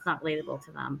because it's not relatable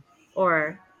to them.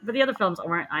 But the other films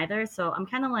weren't either. So I'm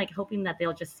kind of like hoping that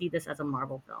they'll just see this as a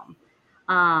Marvel film.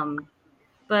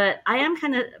 But I am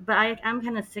kind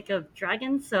of sick of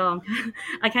dragons, so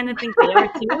I kind of think they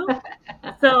are too.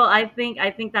 So I think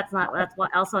that's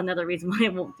what also another reason why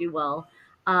it won't do well.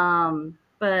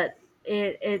 But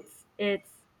it's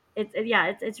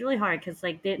really hard because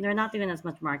like they're not doing as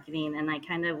much marketing, and I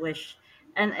kind of wish.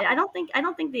 And I don't think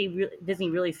Disney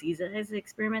really sees it as an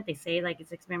experiment. They say like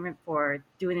it's an experiment for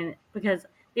doing it because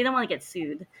they don't want to get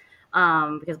sued.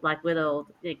 Because Black Widow,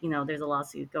 there's a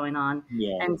lawsuit going on,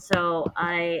 Yeah. and so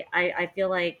I feel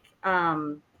like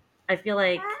I feel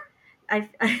like I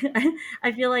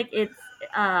I feel like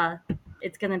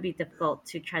it's gonna be difficult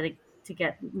to try to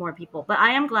get more people. But I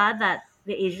am glad that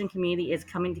the Asian community is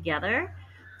coming together.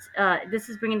 This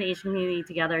is bringing the Asian community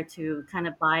together to kind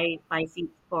of buy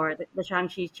seats for the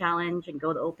Shang-Chi challenge and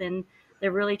Go to Open.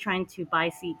 They're really trying to buy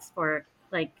seats for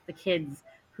like the kids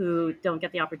who don't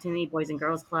get the opportunity, Boys and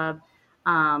Girls Club,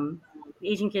 the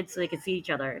Asian kids, so they could see each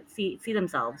other, see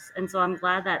themselves. And so I'm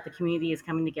glad that the community is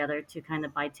coming together to kind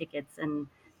of buy tickets and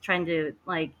trying to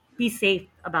like be safe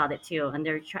about it too. And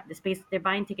they're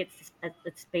buying tickets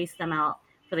to space them out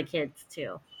for the kids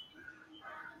too.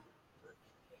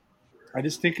 I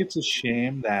just think it's a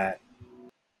shame that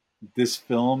this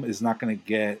film is not going to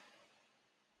get,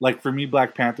 like, for me,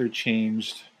 Black Panther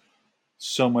changed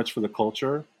so much for the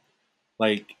culture.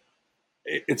 Like,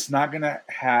 it's not going to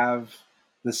have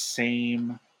the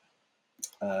same,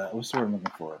 what's the word I'm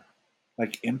looking for?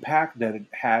 Like, impact that it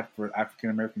had for African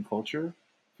American culture.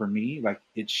 For me, like,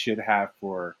 it should have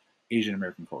for Asian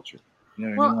American culture. You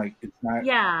know what I mean? Like, it's not.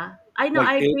 Yeah, I know. Like,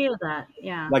 I agree with that.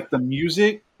 Yeah. Like, the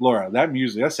music, Laura, that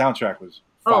soundtrack was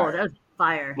fire. That was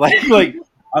fire. Like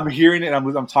I'm hearing it.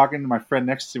 I'm talking to my friend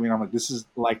next to me, and I'm like, this is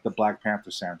like the Black Panther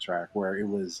soundtrack, where it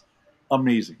was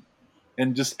amazing,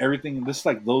 and just everything, just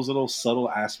like those little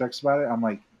subtle aspects about it. I'm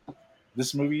like,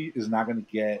 this movie is not going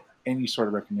to get any sort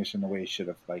of recognition the way it should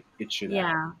have. Like, it should have.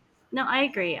 Yeah. No, I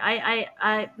agree.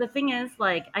 The thing is,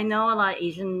 like, I know a lot of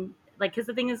Asian, like, because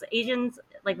the thing is, Asians,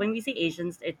 like, when we say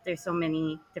Asians, there's so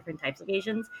many different types of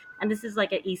Asians, and this is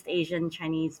like an East Asian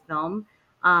Chinese film.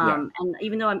 And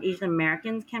even though Asian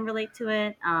Americans can relate to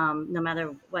it, no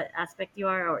matter what aspect you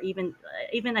are, or even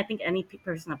I think any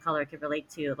person of color could relate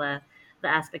to the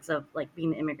aspects of like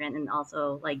being an immigrant and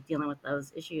also like dealing with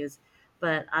those issues.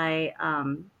 But I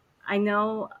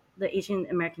know the Asian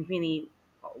American community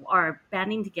are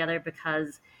banding together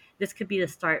because this could be the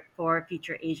start for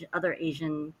future other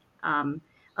Asian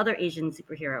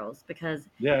superheroes. Because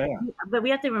but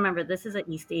we have to remember this is an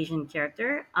East Asian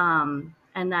character,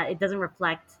 and that it doesn't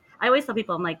reflect. I always tell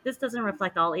people, I'm like, this doesn't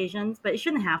reflect all Asians, but it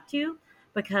shouldn't have to,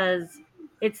 because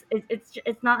it's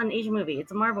not an Asian movie.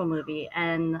 It's a Marvel movie,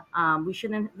 and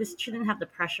this shouldn't have the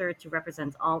pressure to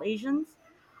represent all Asians.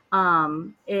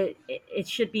 It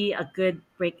should be a good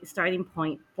starting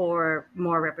point for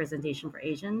more representation for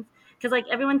Asians. Because like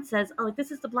everyone says, oh, like, this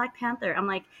is the Black Panther. I'm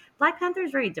like, Black Panther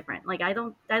is very different. Like I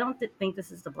don't think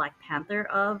this is the Black Panther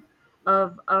of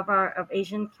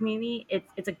Asian community.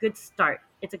 It's a good start.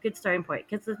 It's a good starting point.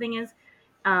 Because the thing is,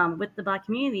 with the Black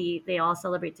community, they all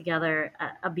celebrate together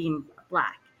of being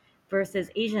Black. Versus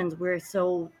Asians, we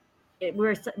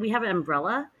have an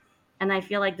umbrella, and I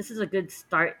feel like this is a good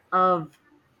start of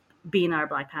being our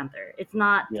Black Panther. It's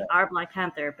not our Black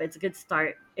Panther, but it's a good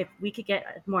start. If we could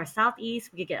get more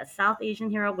Southeast, we could get a South Asian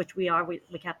hero, which we are with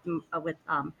Captain with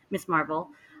Miss Marvel.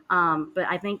 But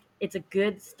I think it's a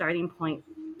good starting point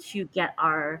to get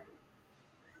our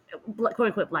quote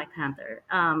unquote Black Panther.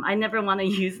 I never want to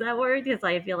use that word because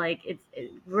I feel like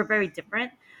we're very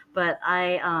different. But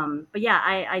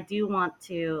I do want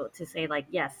to say, like,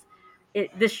 yes,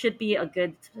 this should be a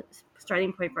good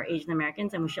starting point for Asian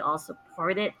Americans, and we should all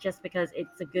support it just because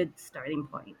it's a good starting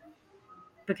point.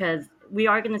 Because we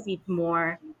are going to see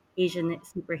more Asian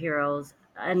superheroes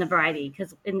in a variety.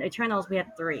 Because in Eternals, we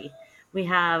have 3. We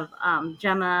have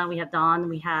Gemma, we have Dawn,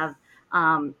 we have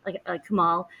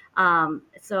Kumal.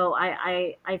 So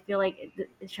I feel like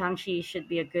Shang-Chi should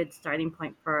be a good starting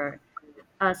point for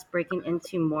us breaking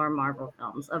into more Marvel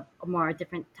films, of more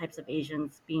different types of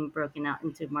Asians being broken out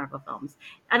into Marvel films.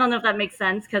 I don't know if that makes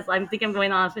sense, because I think I'm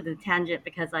going off with a tangent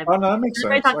because that makes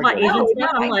sense. I talk about Asian stuff,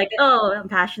 I'm like, I'm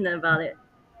passionate about it.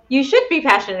 You should be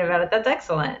passionate about it. That's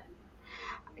excellent.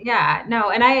 Yeah, no,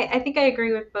 and I think I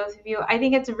agree with both of you. I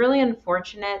think it's really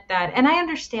unfortunate that, and I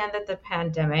understand that the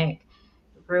pandemic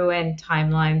ruin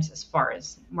timelines as far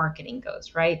as marketing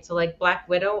goes, right? So like Black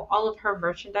Widow, all of her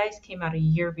merchandise came out a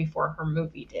year before her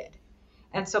movie did.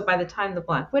 And so by the time the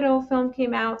Black Widow film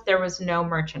came out, there was no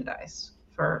merchandise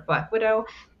for Black Widow.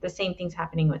 The same thing's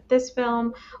happening with this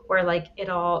film, where like it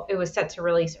was set to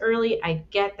release early. I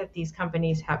get that these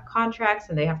companies have contracts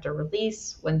and they have to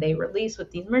release when they release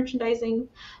with these merchandising,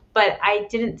 but I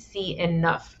didn't see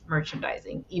enough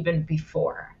merchandising even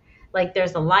before. Like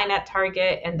there's a line at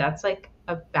Target and that's like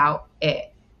about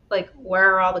it. Like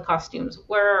where are all the costumes?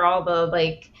 Where are all the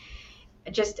like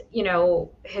just,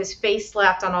 his face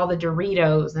slapped on all the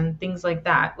Doritos and things like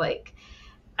that. Like,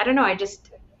 I don't know.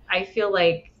 I feel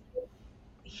like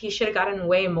he should have gotten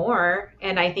way more.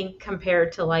 And I think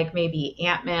compared to like maybe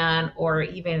Ant-Man or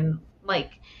even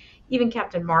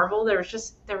Captain Marvel, there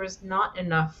was not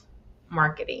enough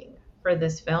marketing for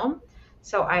this film.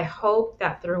 So I hope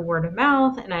that through word of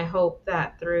mouth, and I hope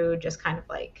that through just kind of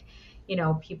like,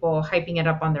 people hyping it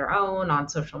up on their own on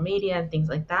social media and things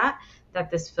like that, that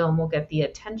this film will get the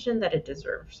attention that it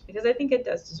deserves, because I think it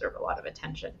does deserve a lot of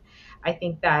attention. I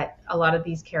think that a lot of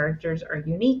these characters are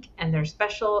unique and they're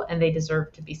special and they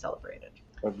deserve to be celebrated.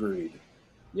 Agreed.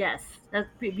 Yes, that's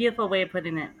a beautiful way of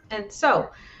putting it. And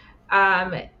so,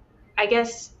 I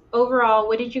guess overall,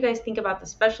 what did you guys think about the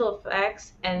special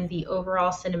effects and the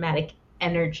overall cinematic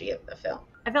energy of the film?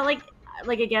 I felt like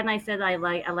again, I said I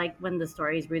like when the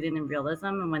story is rooted in realism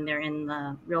and when they're in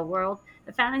the real world.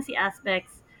 The fantasy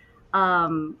aspects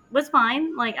was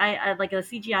fine. Like I like the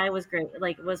CGI was great.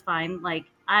 Like it was fine. Like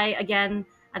I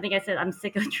think I said I'm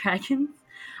sick of dragons.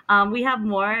 We have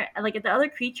more like the other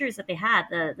creatures that they had,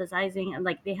 the sizing, and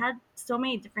like they had so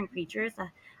many different creatures that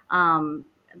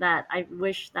I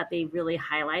wish that they really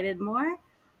highlighted more.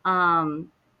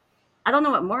 I don't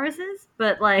know what Morris is,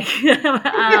 but like Chinese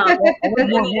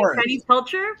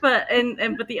culture, but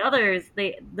the others,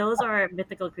 those are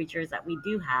mythical creatures that we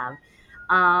do have.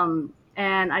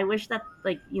 And I wish that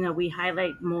we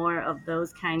highlight more of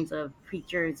those kinds of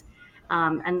creatures,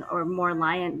 or more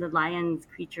the lion's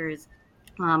creatures,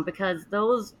 because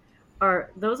those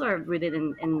are rooted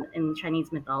in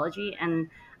Chinese mythology. And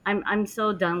I'm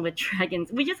so done with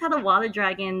dragons. We just had a water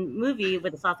dragon movie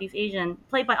with a Southeast Asian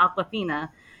played by Aquafina.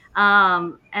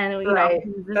 And Right.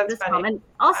 this comment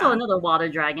also another water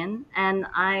dragon, and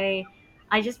I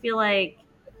just feel like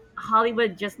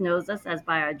Hollywood just knows us as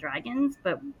by our dragons,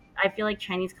 but I feel like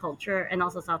Chinese culture and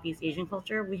also Southeast Asian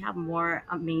culture, we have more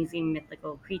amazing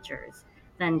mythical creatures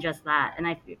than just that, and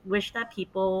I wish that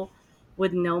people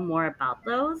would know more about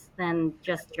those than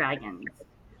just dragons.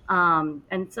 And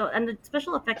the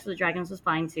special effects of the dragons was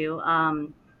fine too.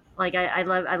 Like I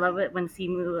love it when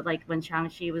Simu, like when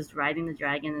Shang-Chi was riding the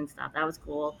dragon and stuff. That was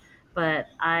cool. But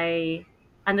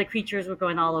and the creatures were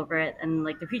going all over it, and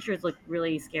like the creatures looked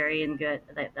really scary and good.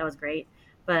 That was great.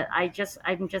 But I'm just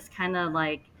kind of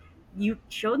like, you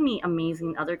showed me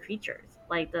amazing other creatures,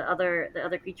 like the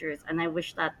other creatures, and I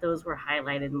wish that those were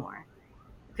highlighted more,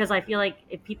 because I feel like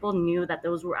if people knew that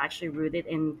those were actually rooted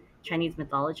in Chinese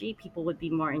mythology, people would be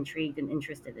more intrigued and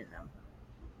interested in them.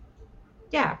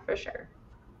 Yeah, for sure.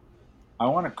 I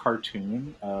want a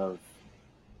cartoon of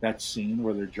that scene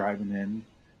where they're driving in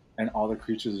and all the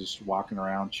creatures are just walking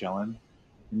around chilling,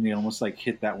 and they almost like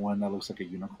hit that one that looks like a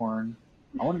unicorn.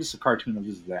 I want just a cartoon of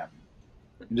just them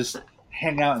and just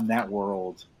hang out in that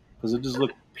world, because it just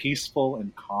looked peaceful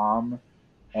and calm,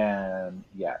 and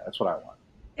yeah, that's what I want.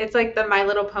 It's like the My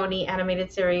Little Pony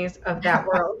animated series of that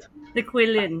world. The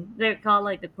Quilin, they're called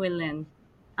like the Quilin.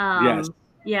 Yes.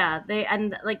 Yeah,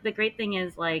 and like the great thing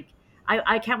is like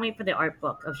I can't wait for the art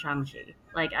book of Shang-Chi.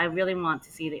 Like I really want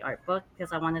to see the art book,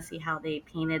 because I want to see how they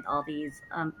painted all these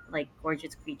like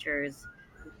gorgeous creatures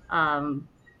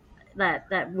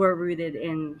that were rooted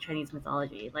in Chinese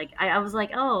mythology. Like I was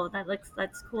like, oh,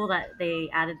 that's cool that they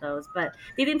added those, but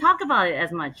they didn't talk about it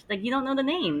as much. Like you don't know the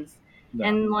names. No.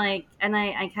 And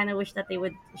I kind of wish that they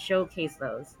would showcase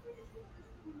those.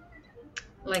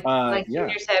 Like yeah.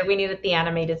 Junior said, we needed the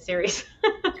animated series.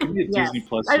 Give me a Yes. Disney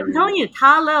Plus I'm series. telling you,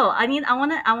 Ta Lo. I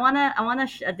want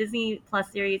a Disney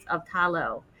Plus series of Ta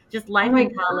Lo. Just live Oh my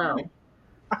in Ta Lo.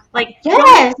 Like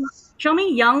Yes. show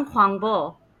me young Huang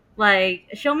Bo. Like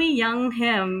show me young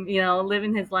him,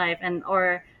 living his life,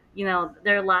 or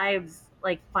their lives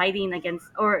like fighting against,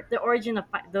 or the origin of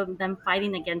them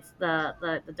fighting against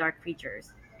the dark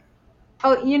creatures.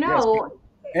 Oh, Yes.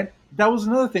 And that was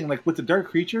another thing, like with the dark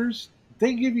creatures,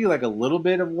 they give you like a little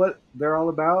bit of what they're all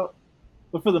about,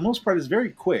 but for the most part, it's very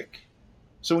quick.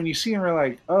 So when you see them, you're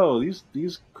like, oh,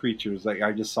 these creatures, like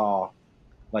I just saw,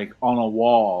 like on a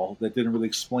wall that didn't really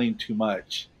explain too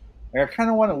much. Like, I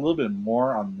kind of want a little bit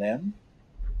more on them,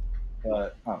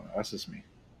 but I don't know. That's just me.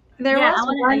 There Yeah, was I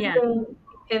want to. one Yeah, thing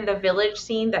in the village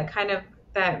scene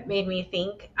that made me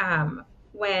think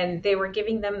when they were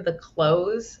giving them the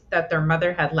clothes that their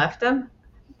mother had left them.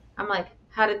 I'm like,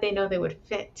 how did they know they would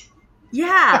fit?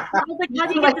 yeah. I was like, how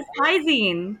do you I'm get like, the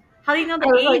sizing? How do you know I the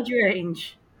was age like,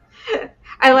 range?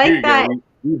 I Here like you go. that.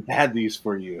 We've had these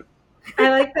for you. I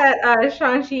like that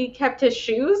Shang-Chi kept his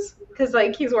shoes because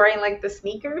like he's wearing like the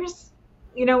sneakers,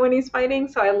 when he's fighting.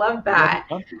 So I love It's gotta be that.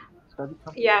 comfy. It's gotta be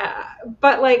comfy. Yeah,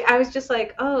 but like I was just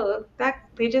like, oh,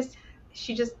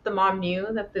 the mom knew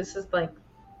that this is like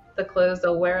the clothes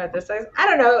they'll wear at this size. I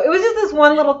don't know. It was just this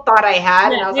one little thought I had,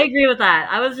 Yeah, and I was I like, agree with that.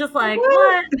 I was just like,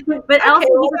 what? what? But Okay, also,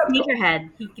 well, he's a that's cool. sneakerhead.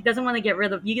 He doesn't want to get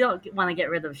rid of. You don't want to get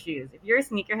rid of shoes. If you're a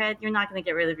sneakerhead, you're not going to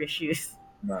get rid of your shoes.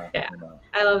 No, Yeah. no.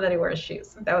 I love that he wears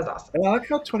shoes. That was awesome. And I like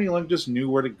how Tony Leung just knew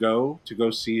where to go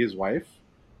see his wife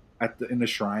in the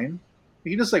shrine.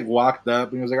 He just like walked up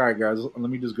and he was like, "All right, guys, let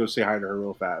me just go say hi to her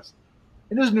real fast."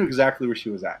 And just knew exactly where she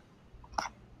was at.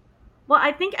 Well,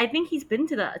 I think he's been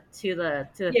to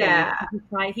the Yeah.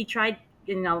 thing. He tried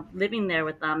living there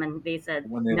with them, and they said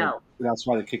When they no. that's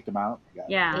why they kicked him out.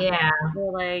 Yeah. Yeah.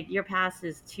 They're like, your past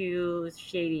is too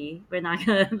shady. We're not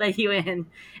gonna let you in.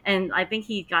 And I think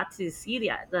he got to see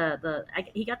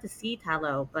he got to see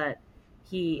Talo, but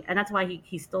and that's why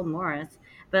he stole Morris.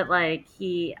 But like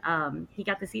he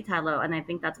got to see Talo, and I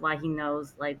think that's why he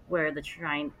knows like where the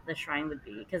shrine would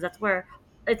be, because that's where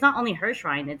it's not only her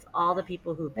shrine; it's all the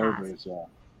people who passed. Everybody's, yeah.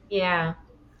 Yeah.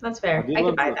 That's I fair. did I love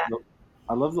could buy that.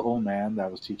 I love the old man that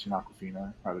was teaching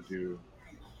Aquafina how to do.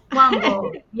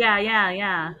 Wombo.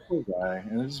 Yeah. Poor guy,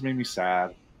 and it just made me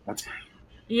sad.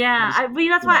 Yeah,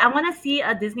 that's why I want to see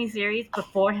a Disney series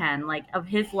beforehand, like of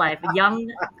his life, young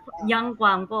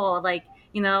Guangbo, like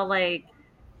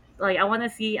like I want to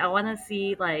see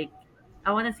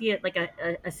it like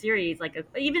a series, like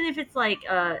even if it's like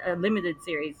a limited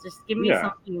series, just give me Yeah.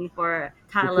 something for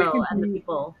If they Talo can and the do-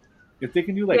 people. If they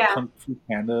can do like Yeah. Kung Fu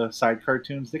Panda side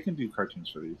cartoons, they can do cartoons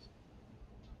for these.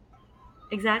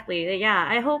 Exactly. Yeah,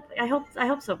 I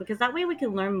hope so, because that way we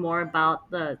can learn more about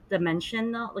the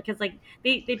dimension. Because like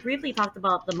they briefly talked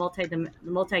about the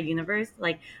multi universe.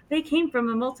 Like they came from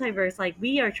a multiverse. Like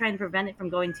we are trying to prevent it from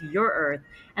going to your Earth.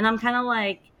 And I'm kind of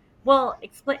like, well,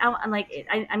 explain. I'm like,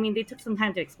 I mean, they took some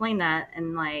time to explain that,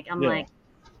 and like I'm Yeah. like,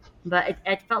 but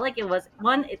it felt like it was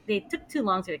they took too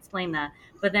long to explain that.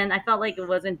 But then I felt like it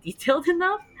wasn't detailed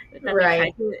enough. That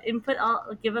Right. they tried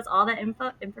to give us all that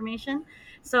information.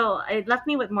 So it left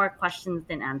me with more questions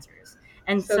than answers.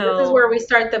 And So this is where we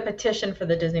start the petition for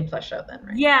the Disney Plus show then,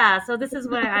 right? yeah, so this is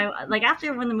where I like,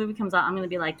 after when the movie comes out, I'm gonna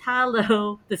be like,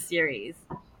 Talo the series.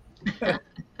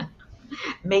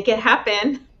 Make it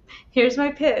happen. Here's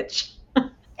my pitch.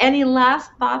 Any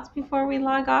last thoughts before we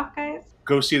log off, guys?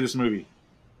 Go see this movie.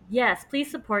 Yes, please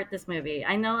support this movie.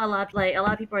 I know a lot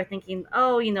of people are thinking,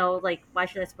 oh, like, why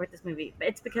should I support this movie? But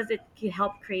it's because it can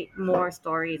help create more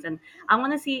stories, and I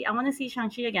want to see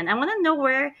Shang-Chi again. I want to know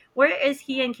where is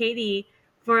he and Katie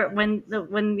for when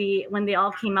they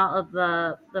all came out of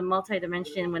the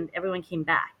multi-dimension, when everyone came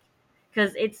back,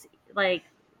 because it's like,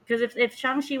 because if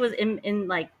Shang-Chi was in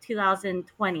like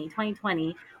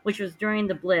 2020, which was during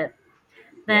the blip,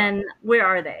 then where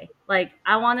are they? Like,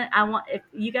 I want if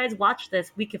you guys watch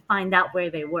this, we could find out where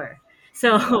they were.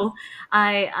 So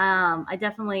I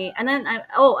definitely, and then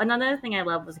another thing I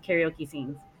love was the karaoke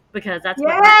scenes, because that's what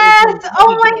Yes!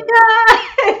 Oh my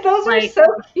god! Those are so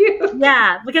cute.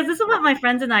 Yeah, because this is what my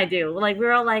friends and I do. Like,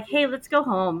 we're all like, hey, let's go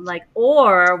home. Like,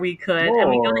 or we could, and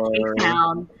we go to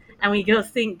K-Town, and we go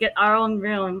get our own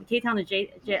room. K-Town is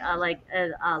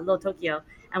Little Tokyo,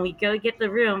 and we go get the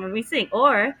room and we sing.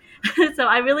 Or, so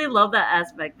I really love that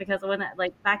aspect, because when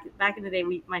back in the day,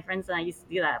 my friends and I used to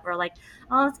do that. We're like,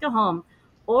 oh, let's go home,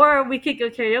 or we could go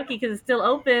karaoke because it's still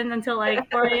open until like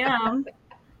 4 a.m.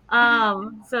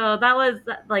 So that was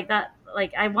like that.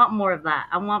 Like, I want more of that.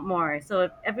 I want more. So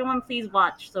if everyone please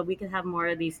watch, so we can have more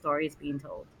of these stories being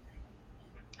told.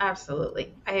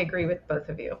 Absolutely. I agree with both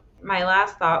of you. My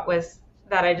last thought was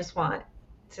that I just want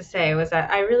to say was that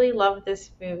I really love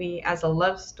this movie as a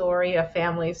love story, a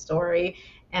family story,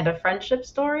 and a friendship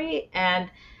story. And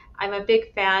I'm a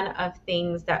big fan of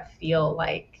things that feel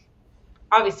like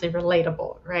obviously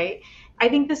relatable, right? I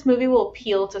think this movie will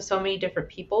appeal to so many different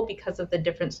people because of the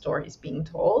different stories being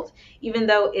told, even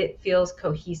though it feels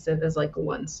cohesive as like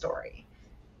one story.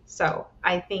 So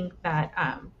I think that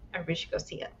everybody should go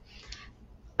see it.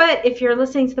 But if you're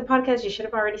listening to the podcast, you should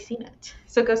have already seen it.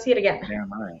 So go see it again.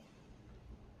 Damn right.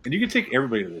 And you can take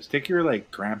everybody to this. Take your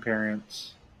like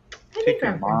grandparents. I Take think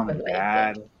your I'm mom good and with it.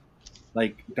 dad.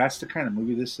 Like, that's the kind of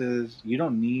movie this is. You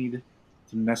don't need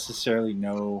to necessarily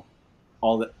know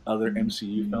all the other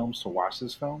MCU films to watch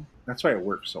this film. That's why it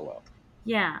works so well.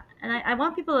 Yeah, and I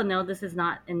want people to know this is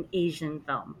not an Asian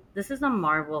film. This is a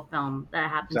Marvel film that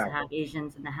happens to have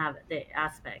Asians and to have the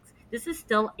aspects. This is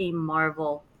still a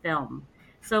Marvel film.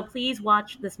 So please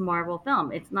watch this Marvel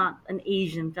film. It's not an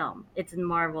Asian film. It's a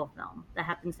Marvel film that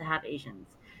happens to have Asians.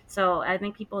 So I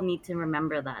think people need to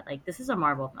remember that. Like, this is a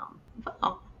Marvel film.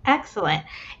 Oh, excellent.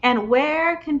 And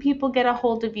where can people get a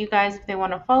hold of you guys if they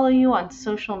want to follow you on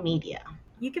social media?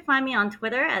 You can find me on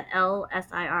Twitter at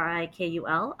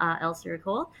LSIRIKUL,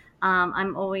 Elsirikul.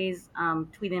 I'm always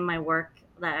tweeting my work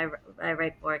that I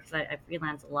write for because I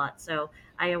freelance a lot. So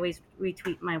I always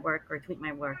retweet my work or tweet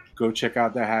my work. Go check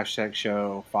out that hashtag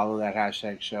show. Follow that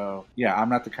hashtag show. Yeah, I'm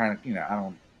not the kind of, I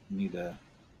don't need to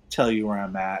tell you where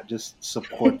I'm at. Just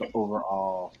support the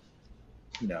overall,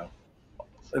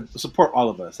 support all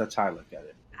of us. That's how I look at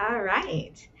it. All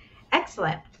right.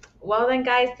 Excellent. Well then,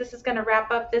 guys, this is going to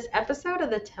wrap up this episode of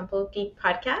the Temple of Geek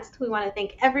podcast. We want to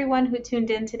thank everyone who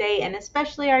tuned in today, and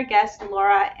especially our guests,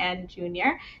 Laura and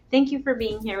Junior. Thank you for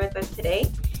being here with us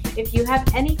today. If you have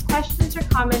any questions or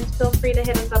comments, feel free to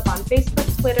hit us up on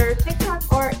Facebook, Twitter, TikTok,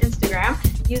 or Instagram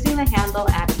using the handle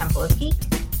 @Temple-of-Geek.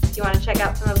 If you want to check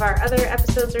out some of our other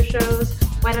episodes or shows,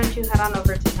 why don't you head on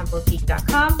over to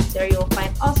templeofgeek.com. There you will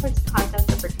find all sorts of content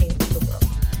that pertains to the world.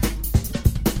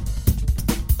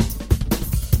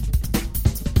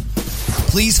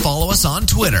 Please follow us on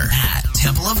Twitter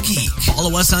 @Temple of Geek.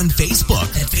 Follow us on Facebook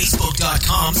at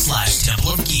facebook.com/Temple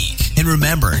of Geek. And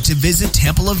remember to visit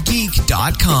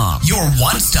templeofgeek.com, your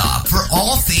one stop for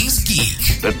all things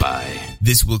geek. Goodbye.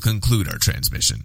 This will conclude our transmission.